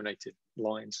patients that donated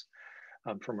lines.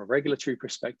 From a regulatory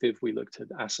perspective, we looked at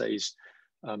assays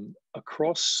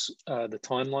across the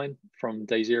timeline from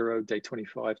day 0, day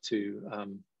 25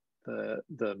 to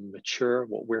the mature,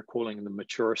 what we're calling the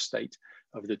mature state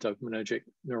of the dopaminergic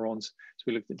neurons. So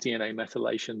we looked at DNA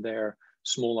methylation there,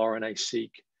 small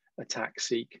RNA-seq,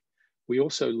 attack-seq. We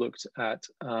also looked at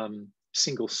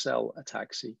single cell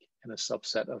attack-seq in a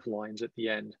subset of lines at the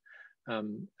end,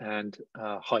 and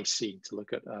high-C to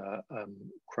look at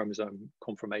chromosome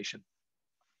conformation.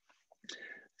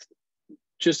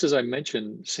 Just as I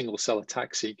mentioned, single cell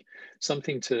attack-seq,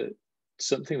 something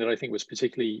that I think was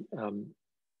particularly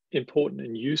important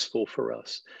and useful for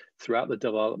us throughout the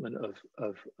development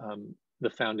of the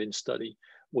found-in study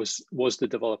was the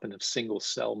development of single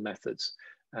cell methods.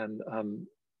 And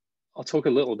I'll talk a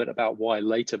little bit about why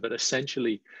later, but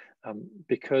essentially,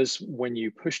 because when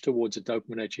you push towards a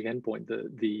dopaminergic endpoint,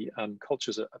 the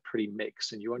cultures are pretty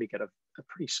mixed and you only get a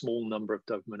pretty small number of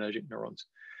dopaminergic neurons.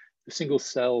 The single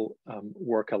cell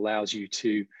work allows you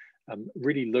to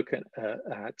really look at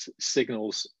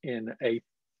signals in a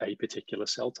particular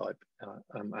cell type.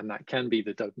 And that can be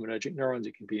the dopaminergic neurons,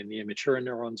 it can be in the immature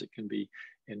neurons, it can be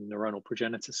in neuronal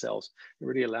progenitor cells. It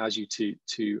really allows you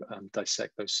to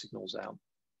dissect those signals out.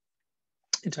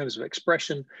 In terms of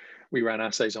expression, we ran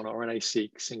assays on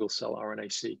RNA-seq, single cell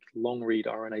RNA-seq, long read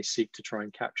RNA-seq to try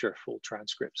and capture full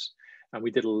transcripts. And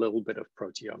we did a little bit of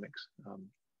proteomics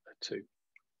too.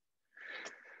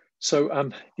 So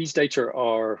these data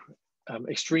are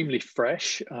extremely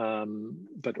fresh,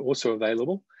 but also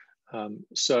available.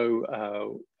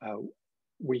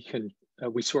 We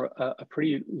saw a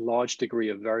pretty large degree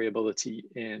of variability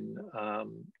in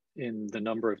the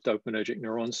number of dopaminergic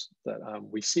neurons that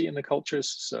we see in the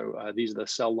cultures. So these are the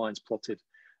cell lines plotted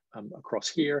across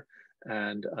here,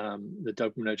 and the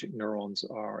dopaminergic neurons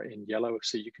are in yellow.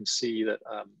 So you can see that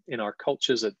in our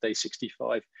cultures at day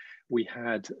 65, we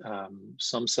had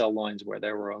some cell lines where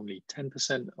there were only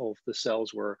 10% of the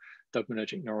cells were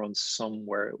dopaminergic neurons, some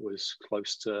where it was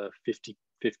close to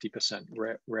 50%,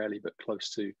 rarely, but close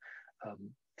to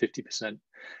 50%.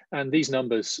 And these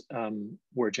numbers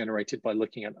were generated by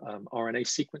looking at RNA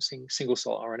sequencing, single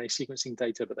cell RNA sequencing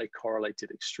data, but they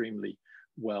correlated extremely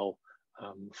well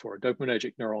for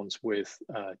dopaminergic neurons with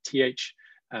TH,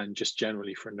 and just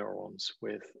generally for neurons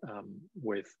with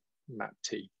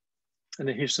MAPT. And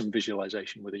then here's some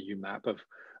visualization with a UMAP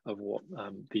of what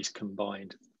these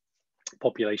combined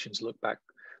populations look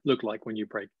like when you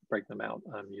break them out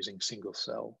using single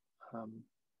cell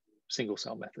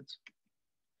methods.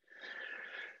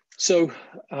 So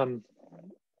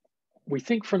we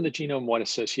think from the genome-wide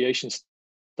association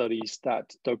studies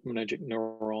that dopaminergic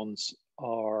neurons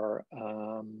are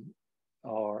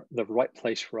the right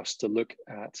place for us to look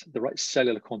at, the right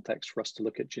cellular context for us to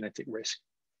look at genetic risk.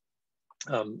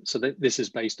 So this is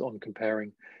based on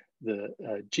comparing the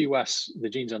GWAS, the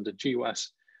genes under GWAS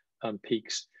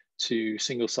peaks to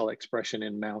single cell expression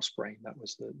in mouse brain. That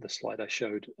was the slide I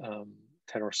showed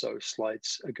 10 or so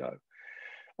slides ago.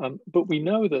 But we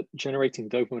know that generating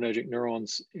dopaminergic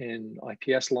neurons in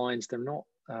IPS lines,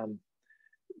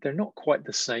 they're not quite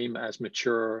the same as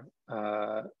mature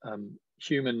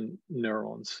human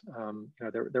neurons. You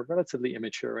know, they're relatively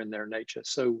immature in their nature.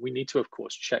 So we need to, of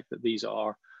course, check that these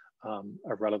are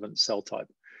a relevant cell type.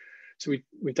 So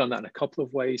we've done that in a couple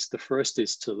of ways. The first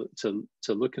is to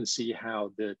look and see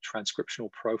how the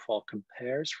transcriptional profile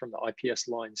compares from the IPS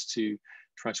lines to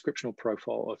transcriptional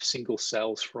profile of single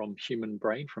cells from human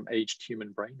brain, from aged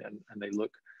human brain, and they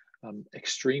look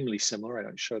extremely similar. I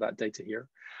don't show that data here.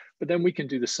 But then we can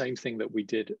do the same thing that we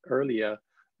did earlier,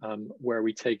 where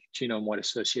we take genome-wide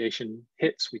association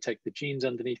hits, we take the genes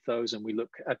underneath those, and we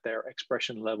look at their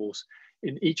expression levels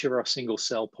in each of our single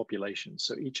cell populations.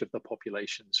 So each of the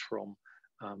populations from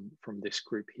this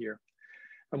group here.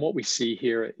 And what we see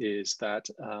here is that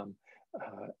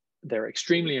they're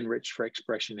extremely enriched for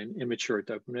expression in immature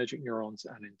dopaminergic neurons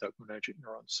and in dopaminergic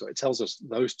neurons. So it tells us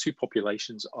those two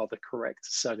populations are the correct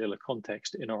cellular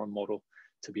context in our model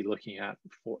to be looking at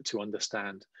to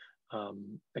understand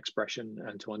expression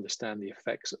and to understand the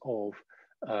effects of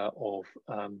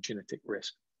genetic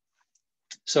risk.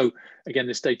 So again,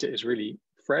 this data is really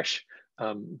fresh,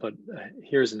 but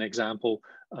here's an example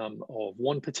of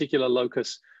one particular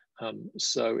locus.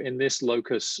 So in this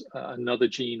locus, another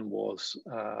gene was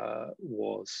the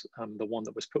one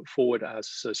that was put forward as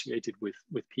associated with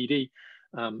PD.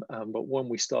 But when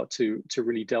we start to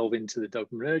really delve into the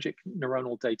dopaminergic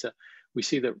neuronal data, we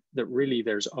see that really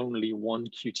there's only one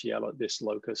QTL at this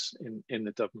locus in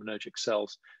the dopaminergic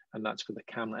cells, and that's for the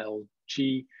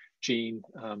CAMLG gene.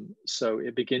 So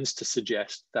it begins to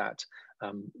suggest that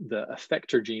the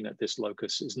effector gene at this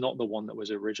locus is not the one that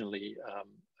was originally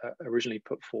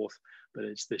put forth, but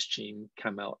it's this gene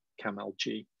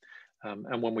CAMLG.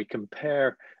 And when we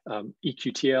compare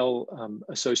eQTL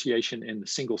association in the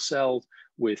single cell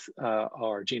with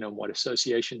our genome-wide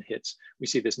association hits, we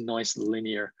see this nice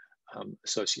linear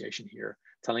association here,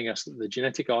 telling us that the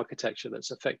genetic architecture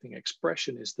that's affecting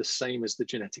expression is the same as the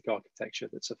genetic architecture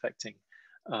that's affecting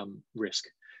risk.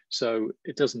 So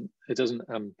it doesn't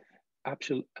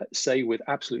say with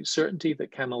absolute certainty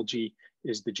that CAMLG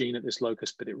is the gene at this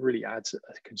locus, but it really adds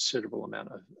a considerable amount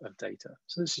of data.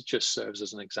 So this just serves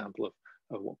as an example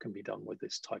of what can be done with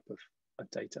this type of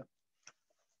data.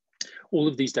 All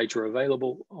of these data are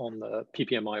available on the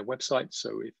PPMI website.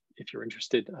 So if you're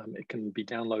interested, it can be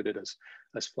downloaded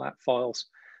as flat files.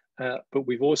 But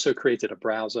we've also created a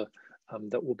browser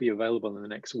that will be available in the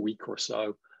next week or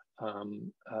so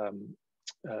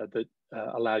that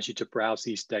allows you to browse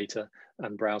these data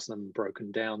and browse them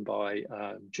broken down by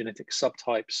genetic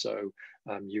subtypes. So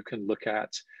you can look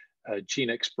at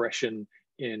gene expression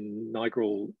in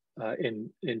nigral, in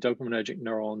dopaminergic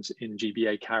neurons in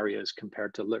GBA carriers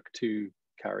compared to LRRK2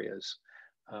 carriers,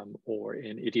 or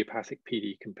in idiopathic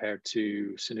PD compared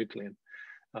to synuclein.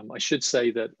 I should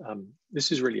say that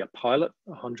this is really a pilot.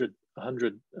 100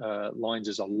 lines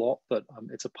is a lot, but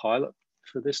it's a pilot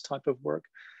for this type of work.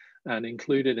 And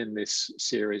included in this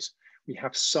series, we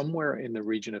have somewhere in the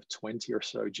region of 20 or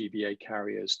so GBA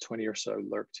carriers, 20 or so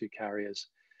LRRK2 carriers,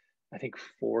 I think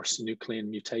 4 synuclein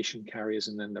mutation carriers,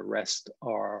 and then the rest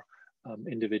are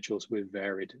individuals with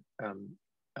varied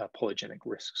polygenic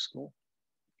risk score.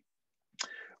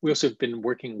 We also have been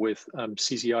working with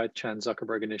CZI, Chan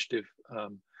Zuckerberg Initiative,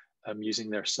 using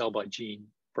their cell by gene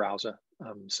browser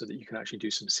so that you can actually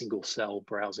do some single cell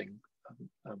browsing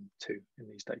too in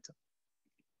these data.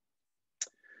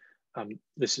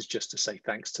 This is just to say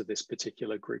thanks to this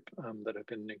particular group that have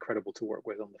been incredible to work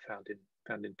with on the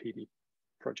Found in PD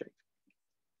project.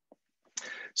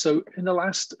 So in the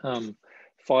last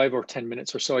 5 or 10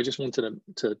 minutes or so, I just wanted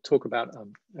to talk about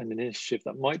an initiative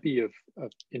that might be of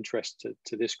interest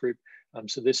to this group.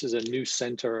 So this is a new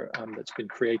center that's been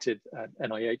created at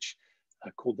NIH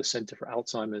called the Center for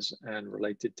Alzheimer's and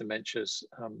Related Dementias,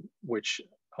 which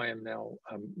I am now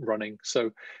running.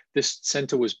 So this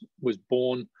center was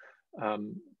born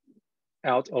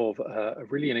out of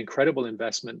really an incredible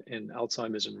investment in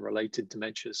Alzheimer's and related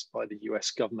dementias by the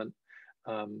US government.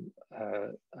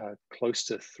 Close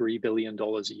to $3 billion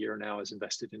a year now is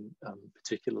invested in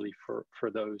particularly for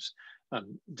those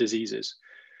diseases.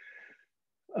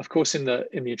 Of course, in the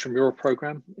intramural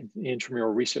program, in the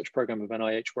intramural research program of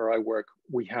NIH where I work,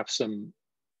 we have some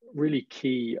really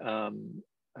key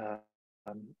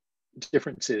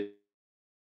differences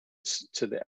to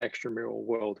the extramural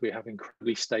world. We have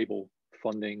incredibly stable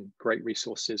funding, great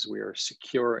resources, we are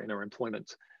secure in our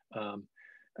employment.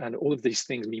 And all of these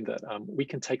things mean that we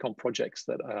can take on projects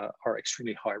that are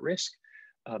extremely high risk.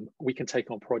 We can take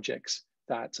on projects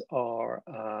that are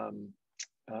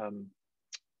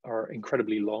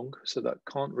incredibly long, so that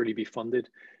can't really be funded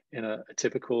in a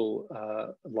typical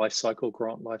life cycle,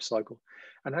 grant life cycle.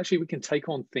 And actually we can take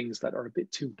on things that are a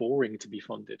bit too boring to be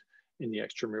funded in the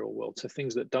extramural world. So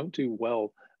things that don't do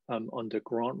well under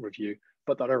grant review,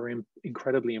 but that are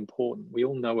incredibly important. We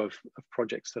all know of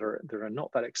projects that are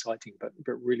not that exciting, but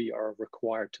really are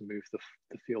required to move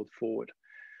the field forward.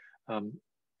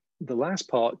 The last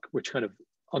part, which kind of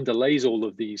underlays all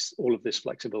of this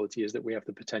flexibility, is that we have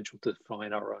the potential to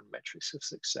define our own metrics of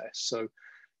success.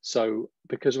 So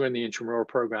because we're in the intramural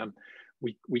program,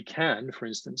 we can, for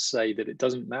instance, say that it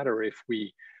doesn't matter if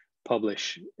we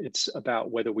publish, it's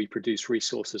about whether we produce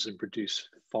resources and produce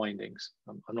findings.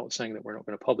 I'm not saying that we're not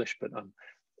going to publish, but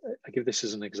I give this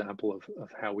as an example of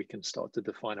how we can start to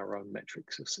define our own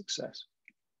metrics of success.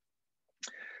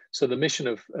 So the mission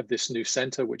of this new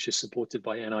center, which is supported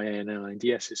by NIA and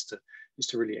NIDS, is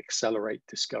to really accelerate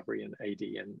discovery in AD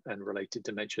and related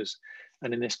dementias.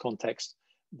 And in this context,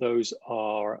 those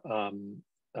are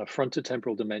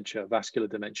frontotemporal dementia, vascular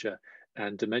dementia,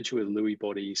 and dementia with Lewy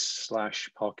bodies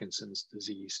 / Parkinson's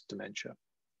disease dementia.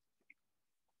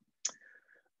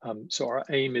 So our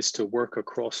aim is to work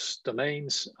across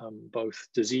domains, both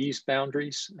disease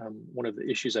boundaries. One of the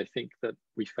issues I think that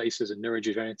we face as a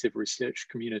neurodegenerative research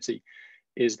community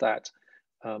is that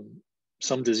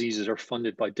some diseases are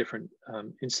funded by different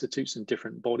institutes and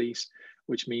different bodies,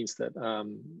 which means that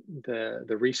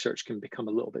the research can become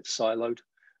a little bit siloed.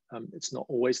 It's not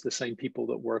always the same people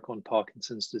that work on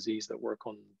Parkinson's disease, that work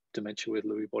on dementia with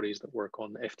Lewy bodies, that work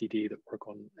on FTD, that work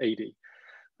on AD.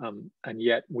 And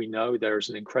yet we know there's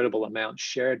an incredible amount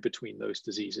shared between those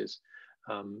diseases,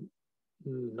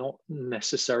 not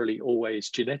necessarily always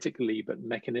genetically, but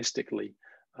mechanistically,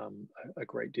 a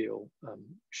great deal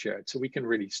shared. So we can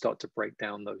really start to break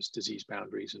down those disease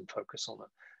boundaries and focus on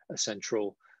a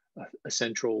central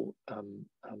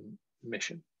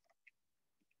mission.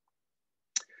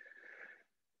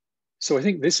 So I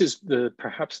think this is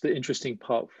perhaps the interesting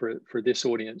part for this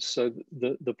audience. So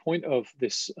the point of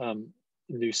this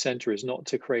new center is not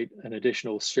to create an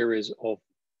additional series of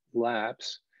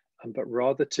labs, but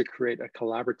rather to create a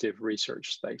collaborative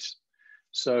research space.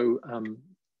 So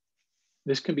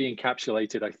this can be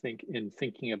encapsulated, I think, in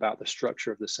thinking about the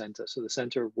structure of the center. So the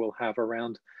center will have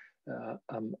around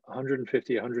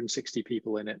 150, 160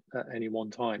 people in it at any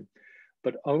one time,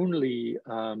 but only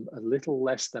a little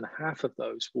less than half of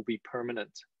those will be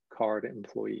permanent card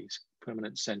employees,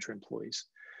 permanent center employees.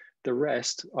 The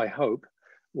rest, I hope,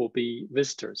 will be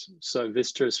visitors. So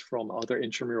visitors from other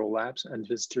intramural labs and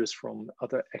visitors from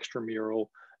other extramural,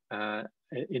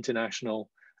 international,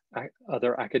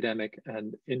 other academic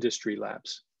and industry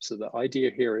labs. So the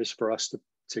idea here is for us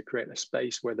to create a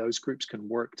space where those groups can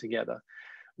work together,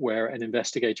 where an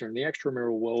investigator in the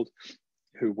extramural world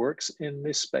who works in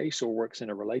this space or works in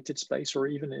a related space or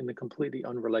even in a completely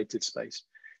unrelated space,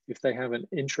 if they have an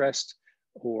interest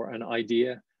or an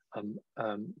idea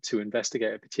to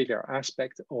investigate a particular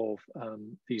aspect of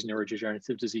these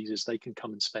neurodegenerative diseases, they can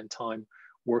come and spend time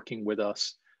working with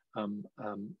us,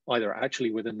 either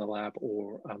actually within the lab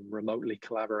or remotely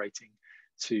collaborating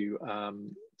to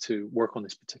work on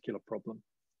this particular problem.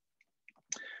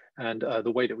 And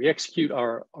the way that we execute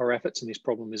our efforts in this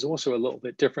problem is also a little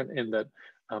bit different in that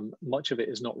much of it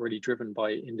is not really driven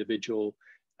by individual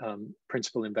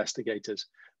principal investigators,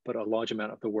 but a large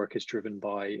amount of the work is driven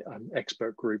by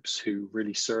expert groups who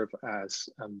really serve as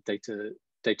data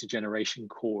generation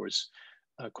cores,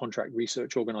 contract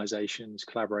research organizations,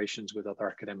 collaborations with other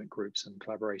academic groups, and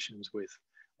collaborations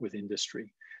with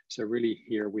industry. So really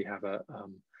here we have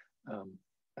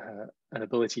an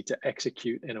ability to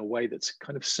execute in a way that's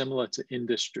kind of similar to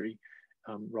industry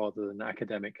rather than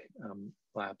academic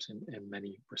labs in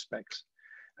many respects.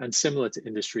 And similar to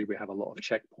industry, we have a lot of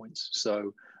checkpoints.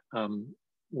 So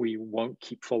we won't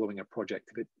keep following a project.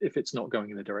 If it's not going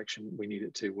in the direction we need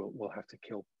it to, we'll have to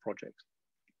kill projects.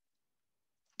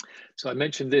 So I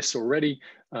mentioned this already.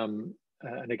 And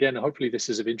again, hopefully this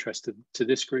is of interest to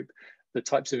this group. The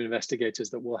types of investigators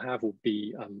that we'll have will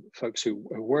be folks who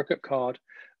work at CARD,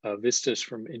 visitors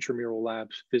from intramural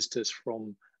labs, visitors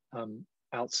from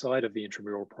outside of the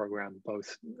intramural program,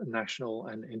 both national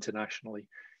and internationally,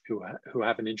 who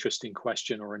have an interesting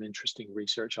question or an interesting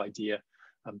research idea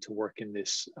to work in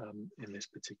this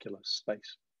particular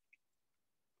space.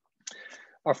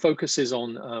 Our focus is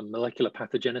on molecular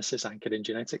pathogenesis anchored in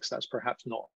genetics. That's perhaps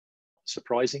not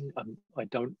surprising. I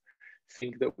don't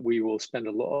think that we will spend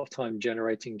a lot of time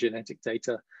generating genetic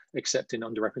data, except in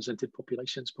underrepresented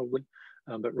populations probably,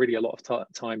 but really a lot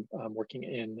of time working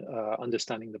in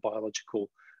understanding the biological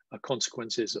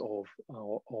consequences of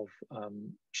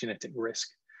genetic risk.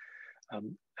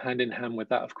 Hand in hand with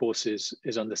that, of course,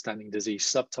 is understanding disease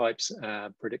subtypes,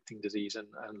 predicting disease, and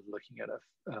looking at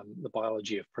the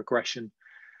biology of progression.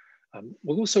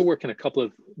 We'll also work in a couple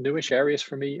of newish areas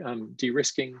for me,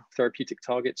 de-risking therapeutic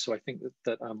targets. So I think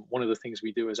that one of the things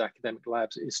we do as academic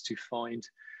labs is to find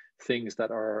things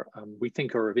that are we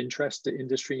think are of interest to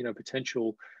industry,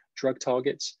 potential drug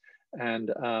targets,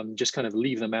 and just kind of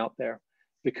leave them out there,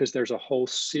 because there's a whole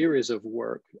series of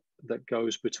work that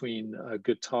goes between a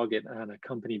good target and a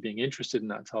company being interested in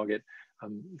that target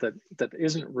that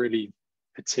isn't really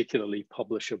particularly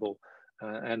publishable.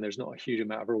 And there's not a huge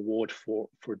amount of reward for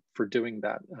doing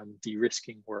that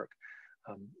de-risking work.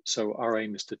 So our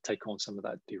aim is to take on some of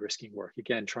that de-risking work,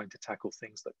 again, trying to tackle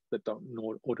things that don't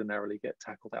ordinarily get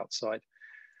tackled outside.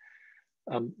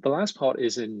 The last part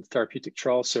is in therapeutic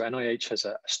trials. So NIH has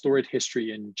a storied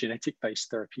history in genetic-based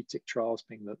therapeutic trials,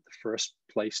 being the first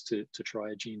place to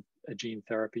try a gene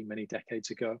therapy many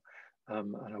decades ago.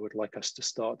 And I would like us to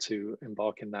start to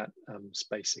embark in that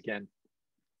space again.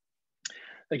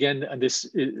 Again, and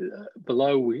this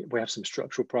below, we have some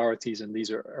structural priorities, and these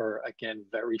are again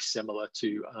very similar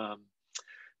to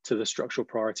the structural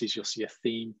priorities. You'll see a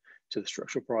theme to the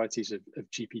structural priorities of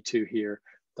GP2 here: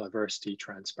 diversity,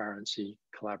 transparency,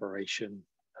 collaboration,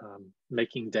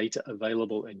 making data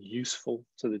available and useful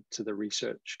to the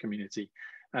research community,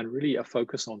 and really a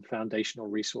focus on foundational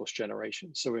resource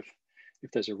generation. So if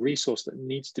there's a resource that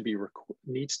needs to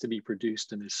be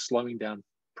produced and is slowing down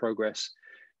progress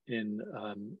in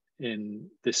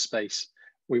this space,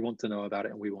 we want to know about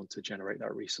it, and we want to generate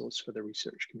that resource for the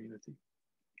research community.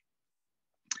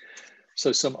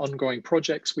 So some ongoing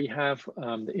projects we have.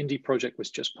 The Indie project was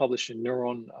just published in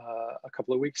Neuron a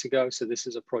couple of weeks ago. So this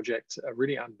is a project, a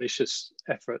really ambitious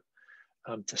effort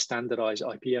to standardize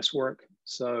IPS work.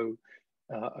 So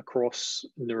across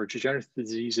neurodegenerative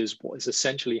diseases, what has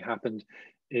essentially happened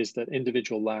is that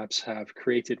individual labs have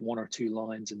created 1 or 2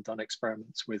 lines and done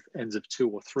experiments with Ns of 2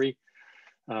 or 3.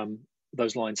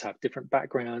 Those lines have different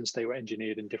backgrounds. They were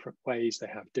engineered in different ways. They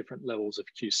have different levels of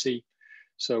QC.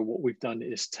 So what we've done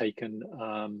is taken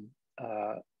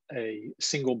a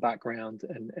single background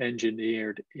and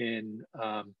engineered in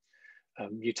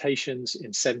mutations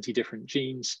in 70 different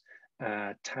genes,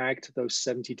 tagged those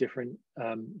 70 different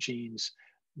genes,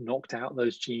 knocked out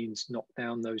those genes, knocked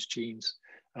down those genes,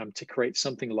 to create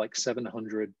something like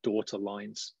 700 daughter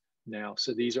lines now.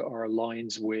 So these are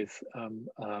lines with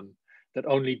that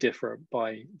only differ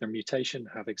by their mutation,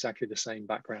 have exactly the same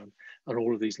background, and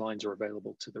all of these lines are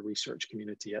available to the research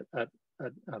community at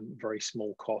very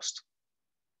small cost.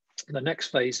 The next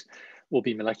phase will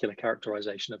be molecular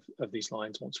characterization of these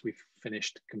lines once we've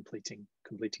finished completing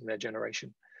their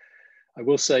generation. I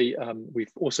will say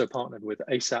we've also partnered with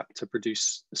ASAP to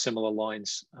produce similar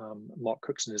lines. Mark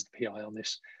Cookson is the PI on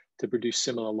this, to produce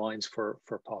similar lines for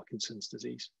Parkinson's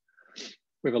disease.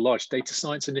 We have a large data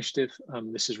science initiative.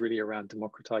 This is really around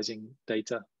democratizing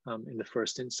data in the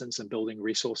first instance and building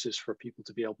resources for people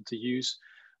to be able to use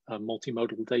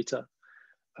multimodal data.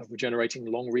 We're generating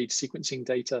long read sequencing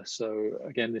data. So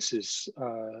again, this is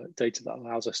data that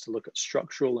allows us to look at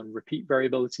structural and repeat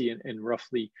variability in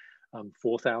roughly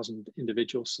 4,000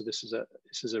 individuals. So this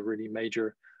is a really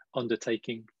major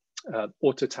undertaking.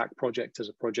 AutoTac project is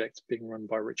a project being run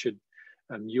by Richard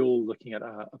Yule, looking at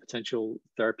a potential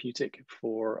therapeutic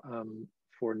for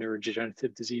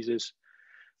neurodegenerative diseases.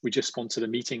 We just sponsored a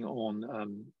meeting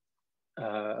on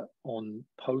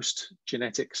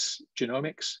post-genetics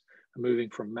genomics, moving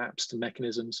from maps to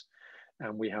mechanisms,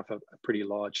 and we have a pretty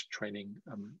large training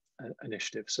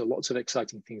initiative. So lots of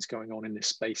exciting things going on in this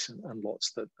space, and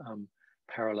lots that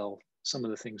parallel some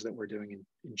of the things that we're doing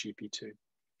in GP2.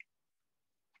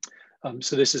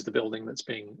 So this is the building that's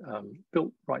being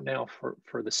built right now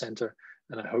for the center,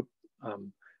 and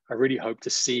I really hope to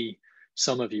see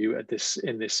some of you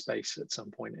in this space at some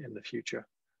point in the future.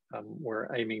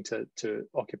 We're aiming to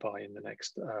occupy in the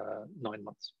next 9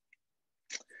 months.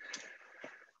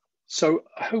 So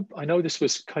I know this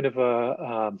was kind of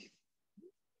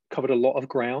covered a lot of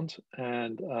ground,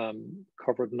 and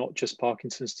covered not just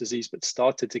Parkinson's disease, but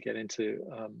started to get into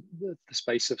the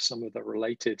space of some of the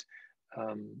related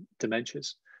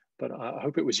dementias. But I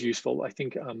hope it was useful. I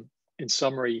think in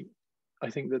summary, I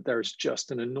think that there's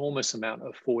just an enormous amount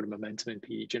of forward momentum in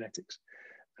PD genetics,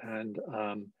 and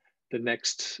the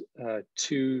next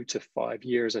 2 to 5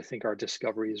 years, I think our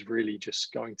discovery is really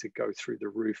just going to go through the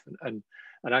roof and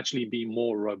actually be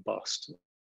more robust,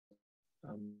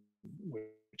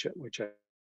 which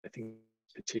I think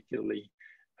is particularly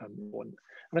important.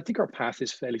 And I think our path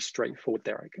is fairly straightforward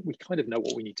there. We kind of know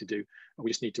what we need to do, and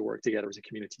we just need to work together as a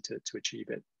community to achieve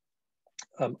it.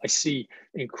 I see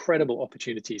incredible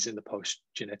opportunities in the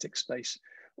post-genetic space.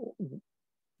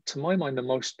 To my mind, the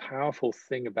most powerful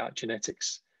thing about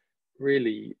genetics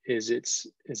really is its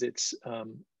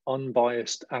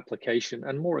unbiased application,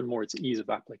 and more its ease of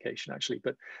application, actually.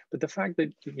 But the fact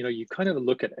that you kind of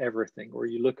look at everything, or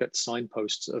you look at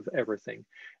signposts of everything,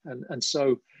 and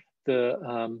so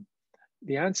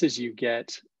the answers you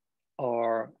get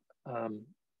are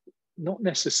not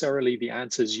necessarily the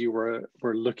answers you were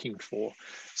looking for.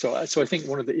 So I think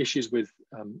one of the issues with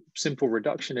simple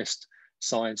reductionist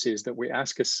science is that we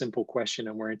ask a simple question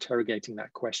and we're interrogating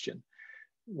that question.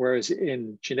 Whereas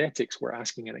in genetics, we're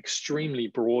asking an extremely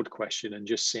broad question and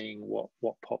just seeing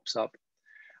what pops up.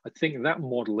 I think that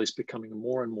model is becoming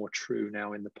more and more true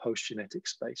now in the post-genetic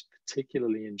space,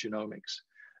 particularly in genomics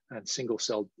and single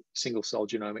cell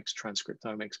genomics,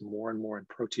 transcriptomics, more and more in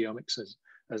proteomics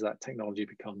as that technology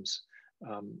becomes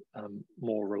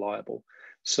more reliable.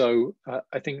 So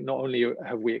I think not only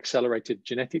have we accelerated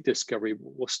genetic discovery,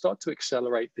 we'll start to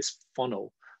accelerate this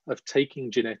funnel of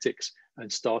taking genetics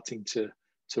and starting to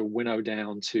winnow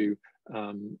down to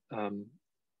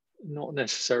not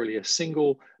necessarily a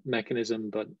single mechanism,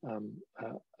 but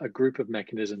a group of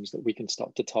mechanisms that we can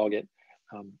start to target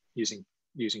using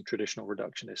traditional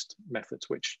reductionist methods,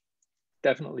 which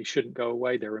definitely shouldn't go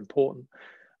away. They're important,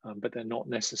 but they're not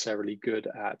necessarily good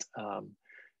at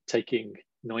taking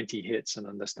 90 hits and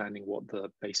understanding what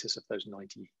the basis of those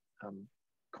 90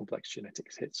 complex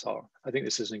genetics hits are. I think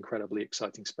this is an incredibly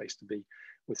exciting space to be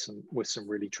with some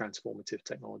really transformative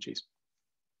technologies.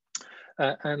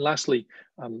 And lastly,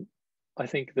 I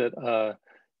think that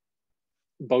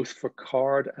both for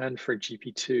CARD and for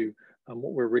GP2,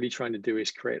 what we're really trying to do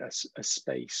is create a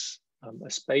space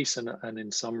and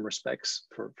in some respects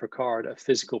for CARD, a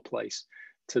physical place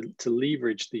to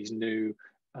leverage these new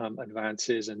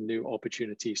advances and new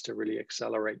opportunities to really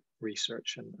accelerate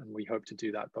research. And we hope to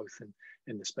do that both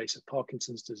in the space of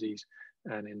Parkinson's disease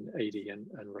and in AD and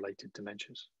related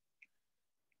dementias.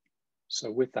 So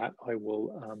with that, I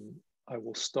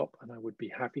will stop, and I would be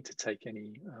happy to take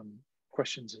any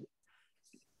questions.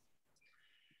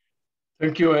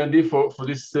 Thank you, Andy, for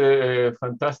this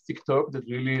fantastic talk that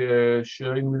really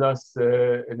sharing with us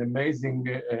an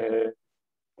amazing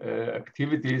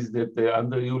activities that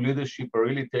under your leadership are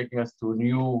really taking us to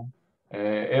new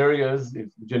areas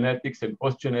in genetics and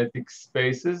post-genetic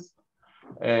spaces.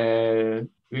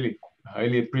 Really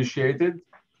highly appreciated.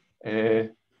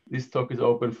 This talk is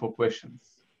open for questions.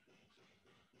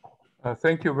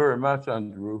 Thank you very much,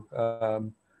 Andrew.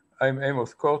 I'm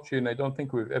Amos Korchin. I don't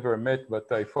think we've ever met,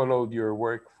 but I followed your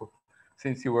work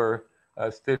since you were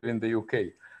still in the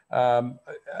UK.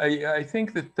 I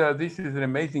think that this is an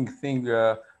amazing thing,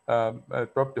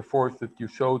 Prof, the force that you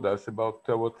showed us about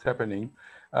what's happening.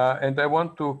 And I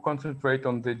want to concentrate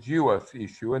on the GWAS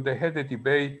issue. And I had a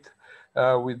debate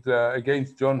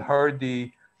against John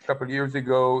Hardy a couple of years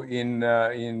ago in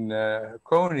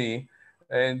Coney,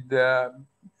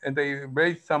 and they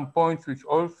raised some points which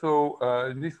also,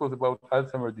 this was about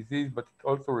Alzheimer's disease, but it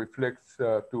also reflects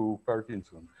to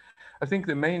Parkinson. I think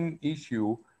the main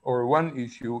issue, or one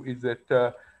issue, is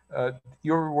that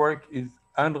your work is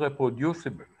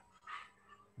unreproducible.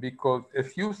 Because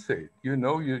as you said,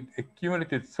 you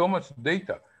accumulated so much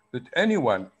data that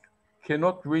anyone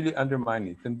cannot really undermine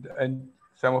it, and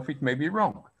some of it may be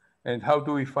wrong. And how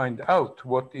do we find out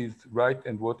what is right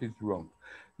and what is wrong?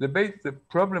 The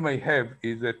problem I have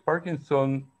is that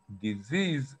Parkinson's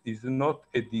disease is not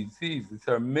a disease.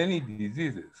 There are many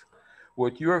diseases.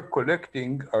 What you are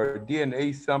collecting are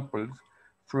DNA samples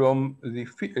from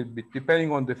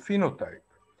depending on the phenotype.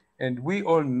 And we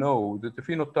all know that the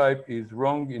phenotype is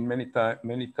wrong in many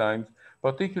times,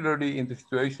 particularly in the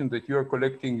situation that you are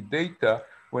collecting data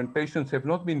when patients have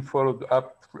not been followed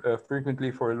up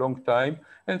frequently for a long time,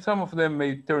 and some of them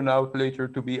may turn out later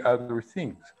to be other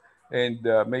things. And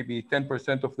maybe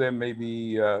 10% of them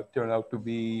maybe turn out to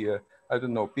be, I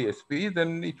don't know, PSP,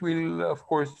 then it will, of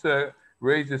course,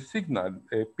 raise a signal,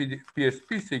 a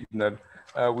PSP signal,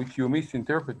 which you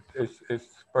misinterpret as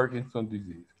Parkinson's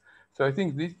disease. So I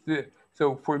think this,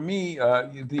 so for me,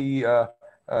 the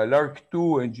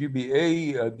LRRK2 and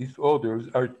GBA disorders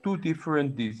are two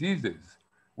different diseases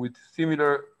with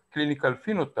similar clinical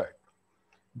phenotype.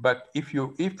 But if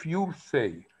you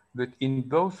say that in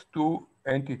those two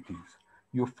entities,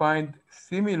 you find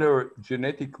similar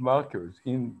genetic markers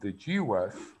in the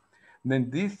GWAS, then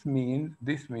this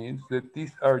means that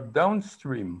these are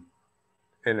downstream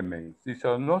elements. These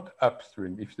are not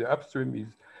upstream. If the upstream is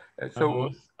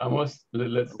Amos,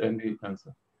 let's end the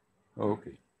answer.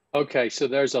 Okay. Okay, so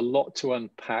there's a lot to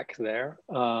unpack there.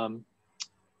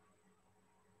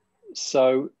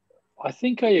 So I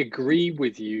think I agree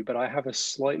with you, but I have a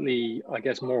slightly, I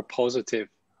guess, more positive.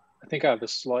 I think I have a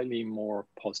slightly more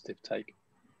positive take.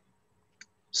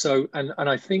 So, and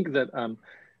I think that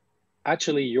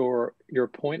actually your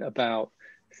point about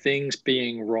things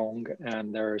being wrong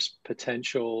and there's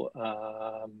potential,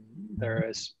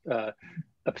 there's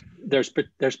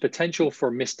potential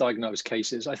for misdiagnosed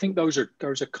cases. I think those are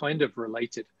kind of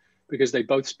related because they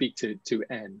both speak to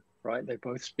N, right? They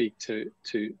both speak to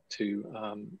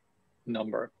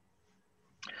number.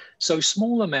 So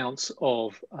small amounts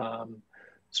of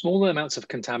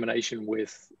contamination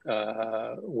with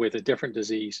a different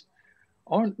disease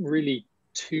aren't really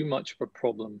too much of a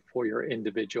problem for your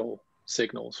individual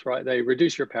signals, right? They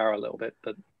reduce your power a little bit,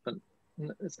 but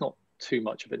it's not too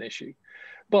much of an issue.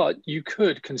 But you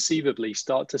could conceivably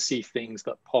start to see things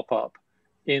that pop up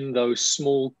in those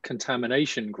small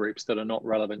contamination groups that are not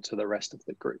relevant to the rest of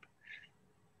the group.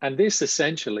 And this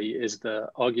essentially is the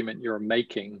argument you're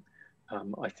making,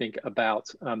 I think, about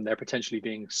there potentially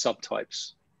being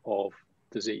subtypes of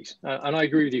disease. And I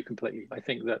agree with you completely. I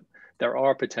think that there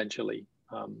are potentially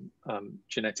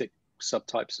genetic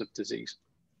subtypes of disease.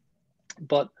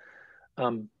 But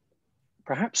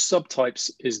perhaps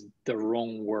subtypes is the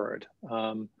wrong word,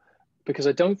 because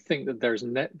I don't think that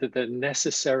they're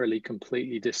necessarily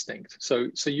completely distinct. So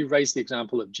you raised the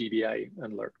example of GBA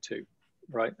and LRRK2,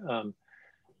 right?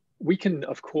 We can,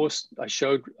 of course, I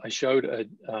showed a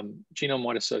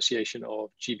genome-wide association of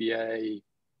GBA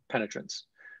penetrance.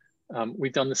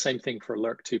 We've done the same thing for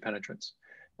LRRK2 penetrance.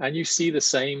 And you see the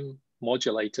same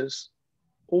modulators,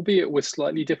 albeit with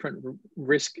slightly different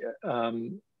risk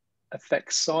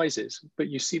effect sizes, but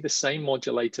you see the same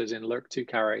modulators in LRRK2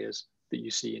 carriers that you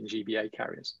see in GBA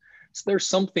carriers. So there's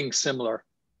something similar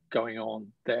going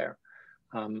on there.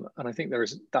 And I think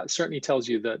that certainly tells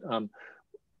you that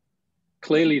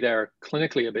clearly they're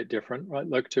clinically a bit different, right?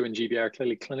 LRRK2 and GBA are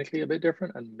clearly clinically a bit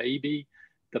different, and maybe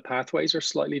the pathways are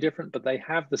slightly different, but they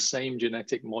have the same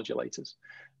genetic modulators.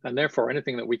 And therefore,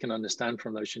 anything that we can understand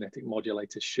from those genetic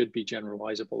modulators should be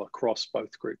generalizable across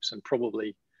both groups and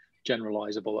probably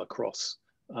generalizable across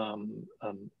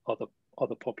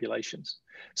other populations.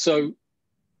 So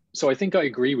I think I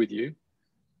agree with you,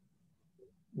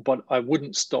 but I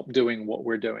wouldn't stop doing what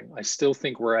we're doing. I still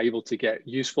think we're able to get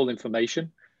useful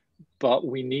information, but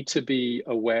we need to be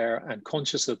aware and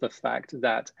conscious of the fact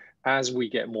that as we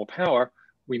get more power,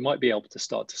 we might be able to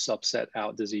start to subset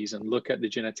out disease and look at the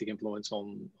genetic influence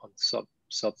on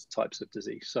subtypes of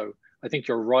disease. So I think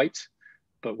you're right,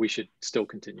 but we should still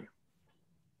continue.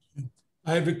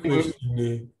 I have a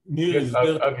question. Yes,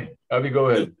 Avi, go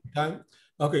ahead.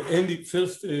 Okay, Andy,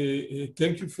 first,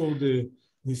 thank you for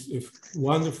this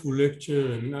wonderful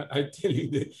lecture. And I tell you,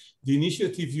 the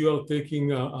initiatives you are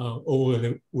taking are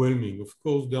overwhelming. Of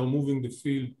course, they are moving the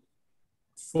field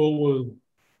forward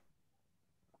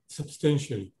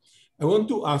substantially. I want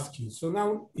to ask you, so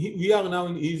now we are now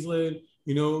in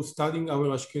Israel, studying our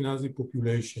Ashkenazi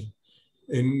population.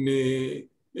 And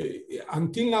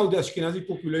until now, the Ashkenazi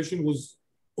population was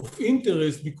of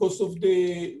interest because of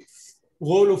the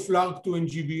role of LRRK2 and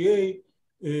GBA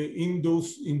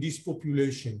in this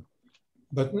population.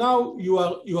 But now you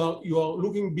are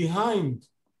looking behind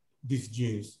these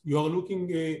genes. You are looking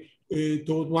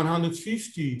toward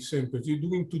 150 samples. You're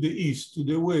looking to the east, to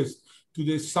the west, to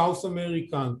the South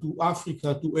American, to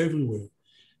Africa, to everywhere.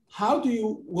 How do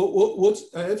you?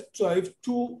 I have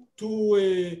two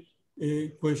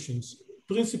questions.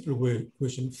 Principal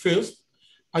question. First,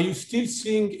 are you still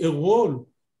seeing a role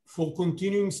for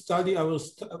continuing study our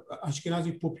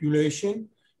Ashkenazi population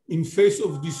in face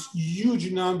of this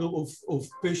huge number of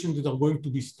patients that are going to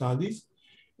be studied?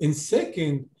 And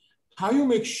second, how you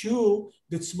make sure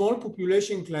that small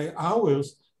populations like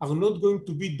ours are not going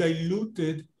to be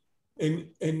diluted and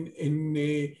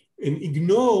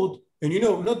ignored, and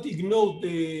not ignored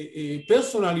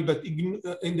personally, but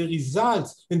and the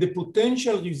results and the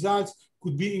potential results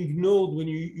could be ignored when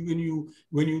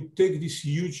you take this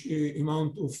huge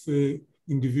amount of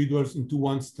individuals into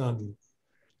one study.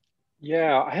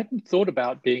 Yeah, I hadn't thought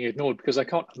about being ignored because I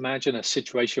can't imagine a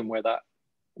situation where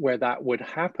that would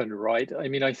happen, right? I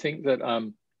mean, I think that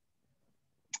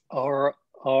our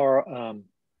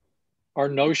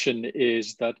notion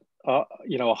is that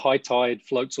you know, a high tide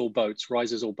floats all boats,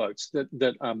 rises all boats.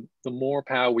 The more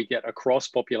power we get across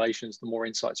populations, the more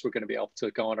insights we're going to be able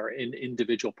to garner in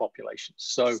individual populations.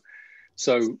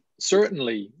 So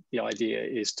certainly the idea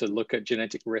is to look at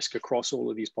genetic risk across all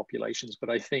of these populations, but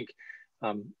I think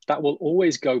that will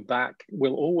always go back,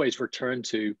 will always return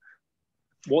to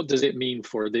what does it mean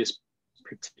for this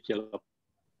particular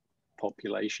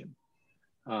population?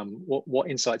 What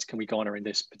insights can we garner in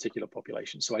this particular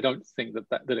population? So I don't think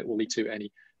that it will lead to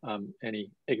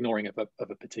any ignoring of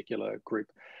a particular group.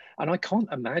 And I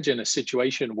can't imagine a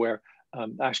situation where the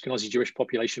Ashkenazi Jewish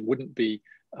population wouldn't be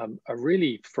a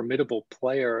really formidable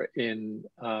player in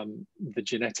the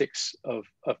genetics of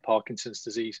Parkinson's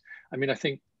disease. I mean, I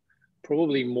think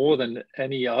probably more than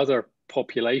any other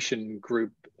population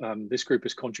group, this group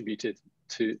has contributed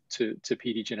to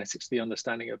PD genetics, the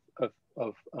understanding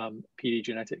of PD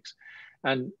genetics.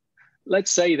 And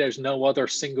let's say there's no other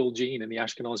single gene in the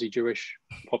Ashkenazi Jewish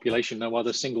population, no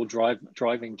other single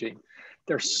driving gene.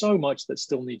 There's so much that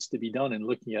still needs to be done in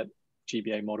looking at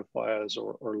GBA modifiers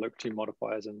or LRRK2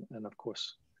 modifiers. And of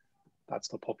course, that's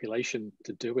the population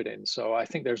to do it in. So I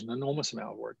think there's an enormous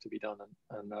amount of work to be done.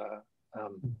 And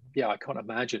yeah, I can't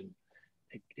imagine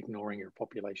ignoring your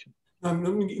population. I'm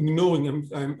not ignoring,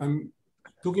 I'm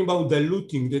talking about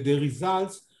diluting, that the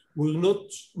results will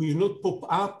not pop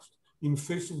up in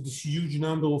face of this huge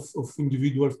number of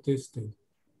individuals tested.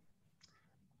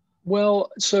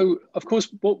 Well, so of course,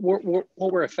 what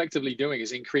we're effectively doing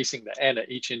is increasing the N at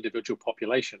each individual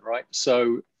population, right?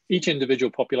 So each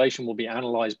individual population will be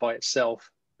analyzed by itself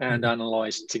and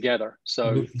analyzed together.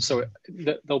 So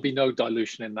there'll be no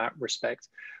dilution in that respect.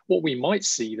 What we might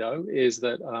see though, is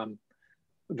that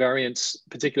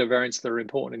particular variants that are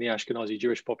important in the Ashkenazi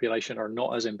Jewish population are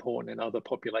not as important in other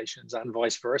populations and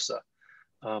vice versa.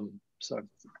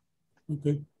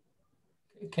 Okay.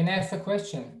 Can I ask a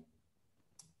question?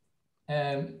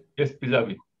 Yes, please,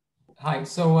 Avi. Hi,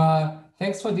 so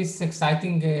thanks for this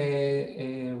exciting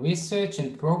research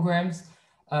and programs.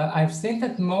 I've seen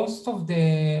that most of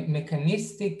the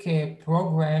mechanistic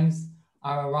programs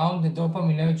are around the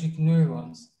dopaminergic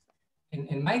neurons.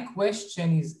 And my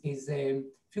question is if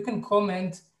you can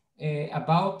comment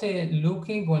about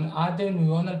looking on other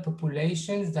neuronal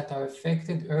populations that are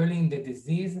affected early in the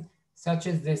disease, such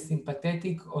as the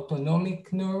sympathetic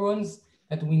autonomic neurons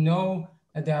that we know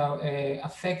that they are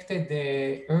affected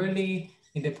early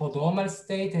in the prodromal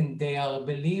state, and they are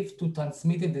believed to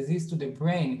transmit the disease to the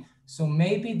brain. So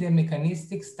maybe the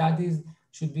mechanistic studies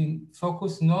should be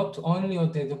focused not only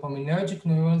on the dopaminergic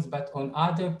neurons, but on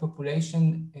other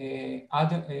population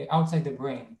outside the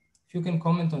brain. If you can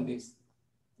comment on this.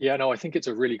 Yeah, no, I think it's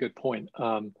a really good point.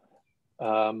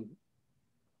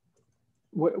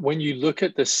 When you look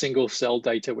at the single cell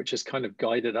data, which has kind of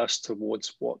guided us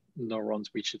towards what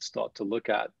neurons we should start to look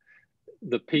at,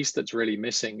 the piece that's really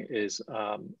missing is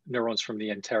neurons from the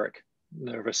enteric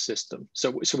nervous system.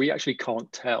 So we actually can't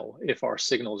tell if our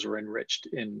signals are enriched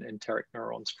in enteric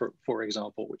neurons, for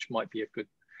example, which might be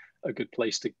a good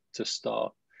place to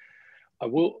start.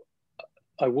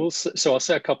 So I'll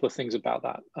say a couple of things about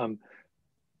that.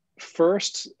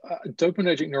 First,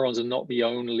 dopaminergic neurons are not the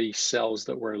only cells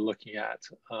that we're looking at.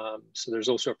 So there's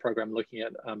also a program looking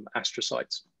at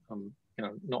astrocytes, you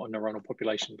know, not a neuronal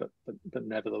population, but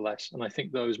nevertheless. And I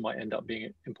think those might end up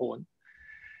being important.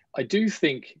 I do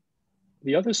think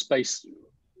the other space,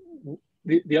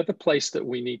 the other place that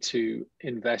we need to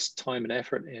invest time and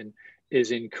effort in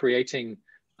is in creating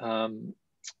an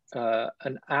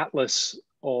atlas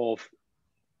of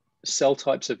cell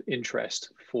types of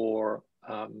interest for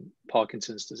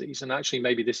Parkinson's disease. And actually,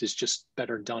 maybe this is just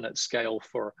better done at scale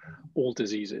for all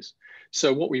diseases.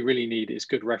 So what we really need is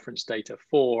good reference data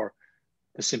for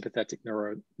the sympathetic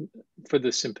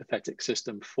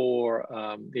system, for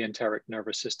the enteric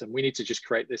nervous system. We need to just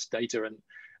create this data,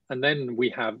 and then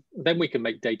we can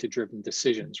make data-driven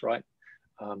decisions, right?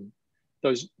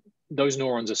 Those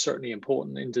neurons are certainly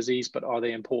important in disease, but are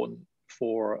they important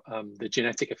for the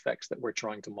genetic effects that we're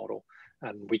trying to model?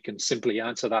 And we can simply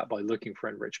answer that by looking for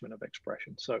enrichment of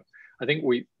expression. So I think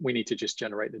we need to just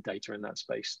generate the data in that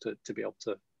space to be able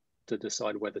to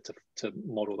decide whether to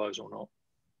model those or not.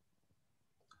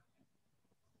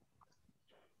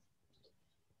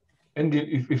 And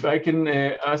if I can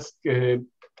ask,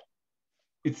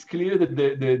 it's clear that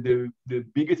the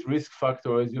biggest risk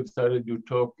factor, as you've started your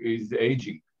talk, is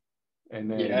aging, and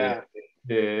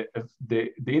the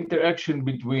interaction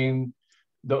between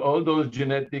all those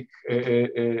genetic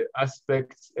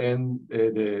aspects and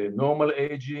the normal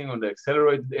aging or the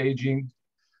accelerated aging.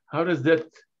 How does that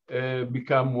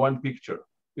become one picture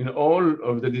in all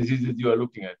of the diseases you are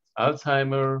looking at?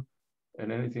 Alzheimer,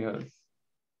 And anything else?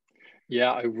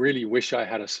 Yeah, I really wish I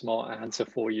had a smart answer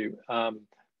for you,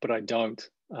 but I don't.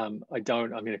 I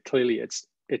mean, clearly,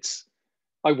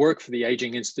 I work for the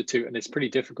Aging Institute, and it's pretty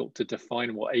difficult to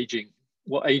define what aging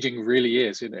really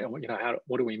is.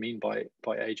 What do we mean by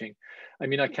aging? I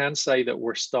mean, I can say that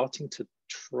we're starting to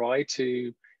try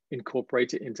to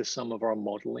incorporate it into some of our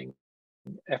modeling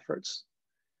efforts.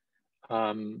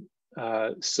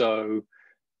 So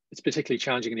it's particularly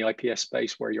challenging in the IPS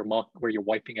space where you're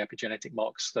wiping epigenetic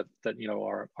marks that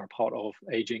are part of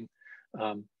aging.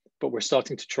 But we're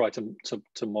starting to try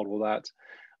to model that.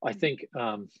 I think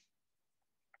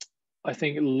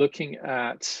looking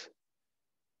at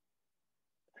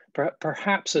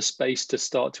perhaps a space to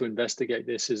start to investigate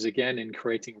this is again in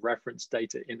creating reference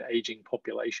data in aging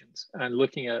populations and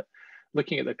looking at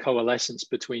the coalescence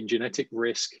between genetic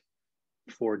risk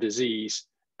for disease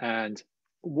and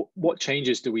what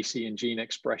changes do we see in gene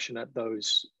expression at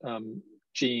those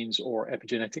genes or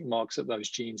epigenetic marks of those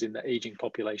genes in the aging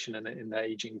population and in the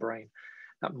aging brain.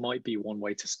 That might be one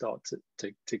way to start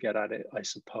to get at it, I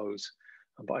suppose.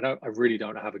 But I really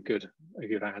don't have a good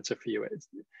answer for you.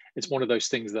 It's one of those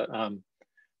things that I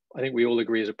think we all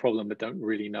agree is a problem, but don't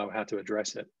really know how to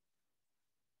address it.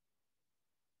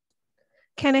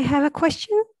 Can I have a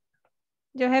question?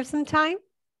 Do you have some time?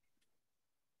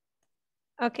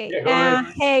 Okay. Yeah,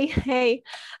 hey.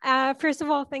 First of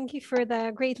all, thank you for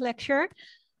the great lecture.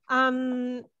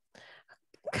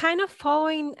 Kind of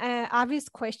following Avi's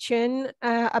question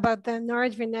about the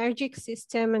noradrenergic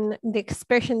system and the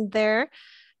expression there.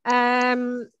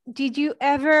 Did you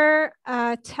ever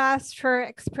test for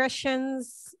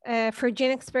expressions, for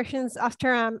gene expressions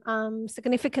after a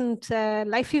significant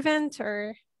life event,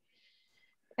 or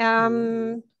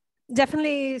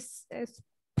definitely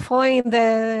following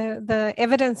the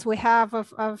evidence we have of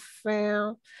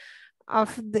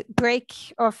the break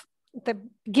of the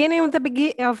beginning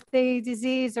of the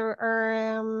disease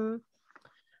or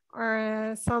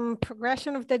some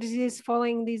progression of the disease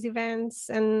following these events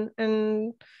and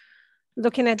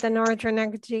looking at the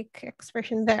noradrenergic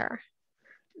expression there?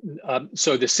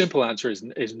 So the simple answer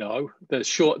is no. The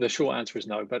short answer is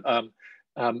no. But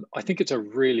I think it's a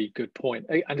really good point,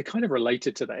 and it kind of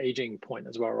related to the aging point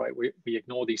as well, right? We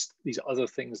ignore these other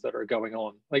things that are going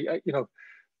on. Like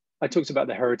I talked about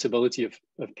the heritability of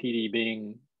PD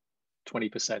being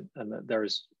 20%, and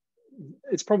that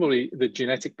it's probably the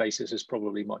genetic basis is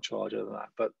probably much larger than that.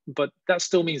 But that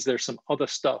still means there's some other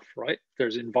stuff, right?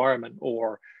 There's environment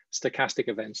or stochastic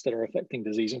events that are affecting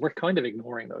disease, and we're kind of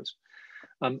ignoring those.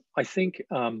 I think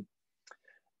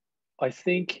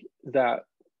that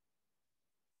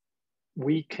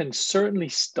we can certainly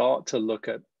start to look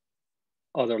at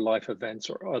other life events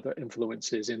or other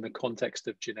influences in the context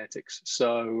of genetics.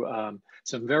 So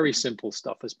some very simple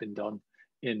stuff has been done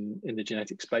in the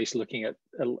genetic space, looking at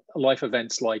life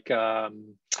events like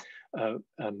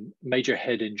major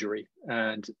head injury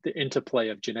and the interplay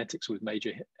of genetics with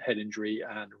major head injury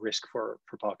and risk for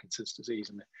Parkinson's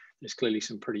disease. And there's clearly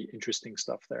some pretty interesting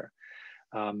stuff there.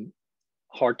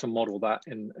 Hard to model that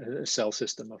in a cell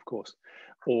system, of course,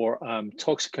 or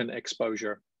toxicant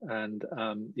exposure and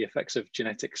the effects of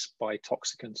genetics by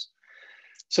toxicants.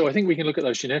 So I think we can look at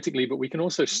those genetically, but we can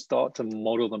also start to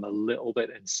model them a little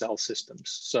bit in cell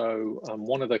systems. So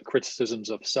one of the criticisms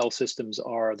of cell systems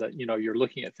are that, you're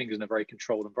looking at things in a very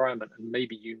controlled environment, and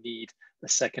maybe you need a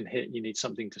second hit, you need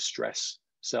something to stress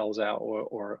cells out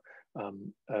or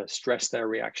stress their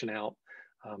reaction out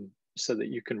so that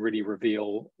you can really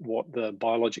reveal what the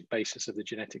biologic basis of the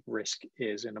genetic risk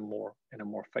is in a more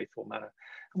faithful manner.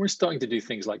 And we're starting to do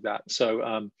things like that.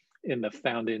 So in the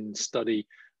found-in study,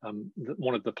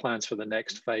 one of the plans for the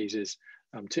next phase is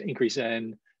to increase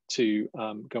N, to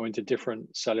go into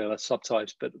different cellular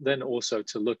subtypes, but then also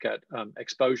to look at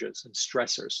exposures and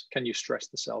stressors. Can you stress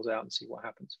the cells out and see what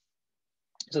happens?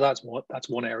 So that's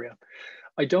one area.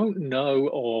 I don't know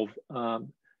of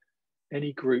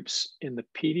any groups in the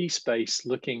PD space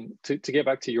looking, to get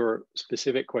back to your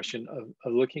specific question of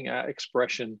looking at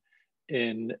expression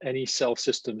in any cell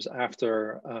systems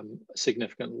after a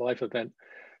significant life event.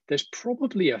 There's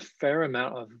probably a fair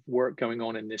amount of work going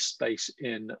on in this space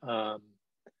in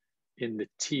the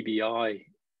TBI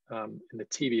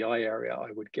area,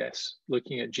 I would guess,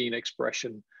 looking at gene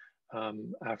expression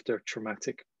after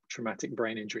traumatic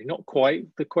brain injury. Not quite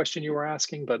the question you were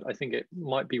asking, but I think it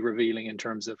might be revealing in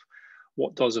terms of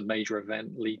what does a major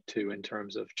event lead to in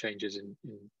terms of changes in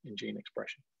gene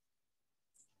expression.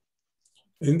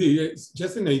 And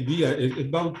just an idea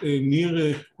about a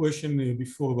near question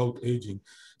before about aging.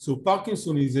 So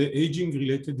Parkinson is an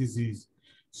aging-related disease.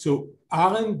 So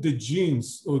aren't the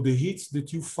genes or the hits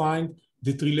that you find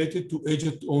that related to age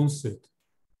at onset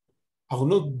are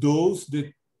not those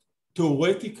that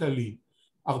theoretically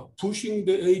are pushing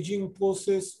the aging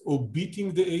process or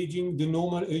beating the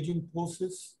normal aging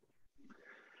process?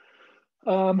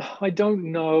 I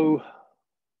don't know.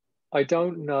 I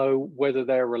don't know whether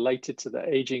they're related to the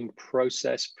aging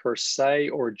process per se,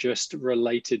 or just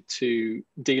related to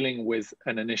dealing with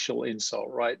an initial insult,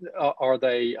 right? Are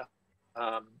they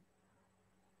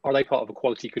part of a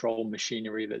quality control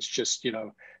machinery that's just, you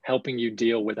know, helping you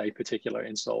deal with a particular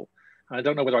insult? And I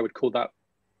don't know whether I would call that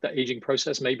the aging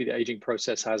process. Maybe the aging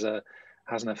process has an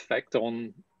effect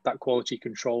on that quality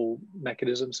control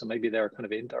mechanism. So maybe they're kind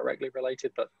of indirectly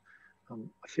related, but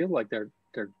I feel like they're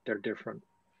different.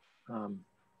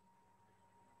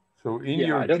 So in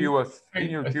your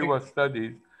GWAS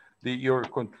studies, your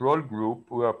control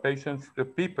group were patients,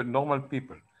 normal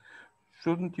people.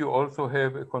 Shouldn't you also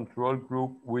have a control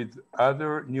group with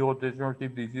other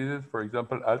neurodegenerative diseases, for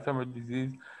example, Alzheimer's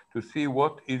disease, to see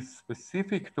what is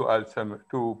specific to Alzheimer's,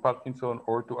 to Parkinson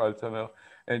or to Alzheimer's,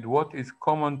 and what is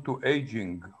common to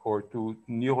aging or to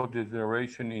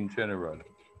neurodegeneration in general?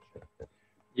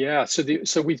 Yeah,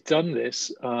 so we've done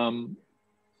this.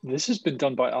 This has been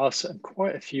done by us and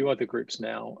quite a few other groups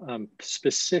now,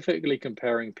 specifically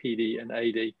comparing PD and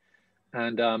AD.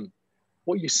 And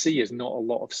what you see is not a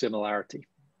lot of similarity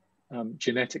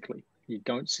genetically. You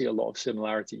don't see a lot of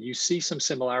similarity. You see some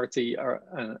similarity,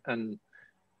 and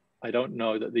I don't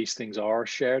know that these things are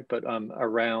shared, but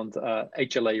around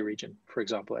HLA region, for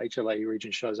example. HLA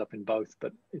region shows up in both,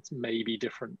 but it's maybe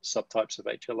different subtypes of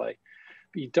HLA.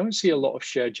 But you don't see a lot of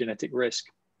shared genetic risk.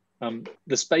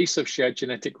 The space of shared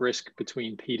genetic risk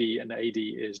between PD and AD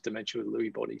is dementia with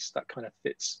Lewy bodies. That kind of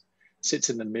sits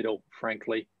in the middle,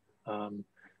 frankly,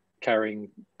 carrying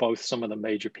both some of the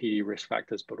major PD risk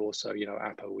factors, but also, you know,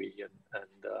 APOE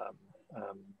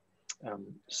and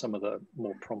some of the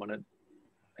more prominent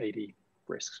AD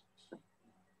risks.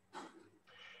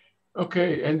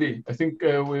 Okay, Andy, I think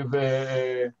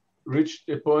we've reached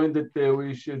a point that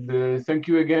we should thank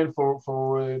you again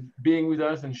for being with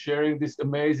us and sharing this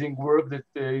amazing work that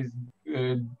is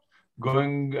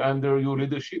going under your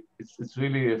leadership. It's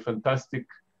really a fantastic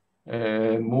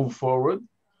move forward.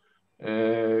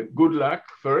 Good luck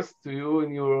first to you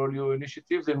and all your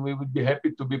initiatives, and we would be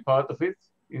happy to be part of it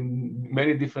in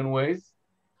many different ways.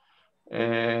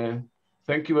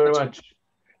 Thank you very much.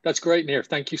 That's great, Nir.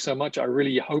 Thank you so much. I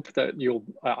really hope that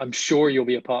I'm sure you'll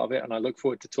be a part of it, and I look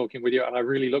forward to talking with you. And I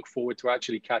really look forward to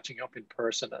actually catching up in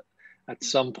person at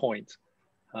some point.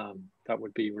 That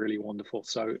would be really wonderful.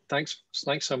 So thanks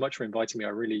so much for inviting me. I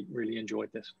really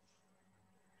enjoyed this.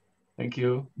 Thank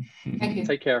you. Thank you.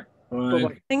 Take care. Bye.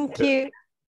 Bye-bye. Thank you.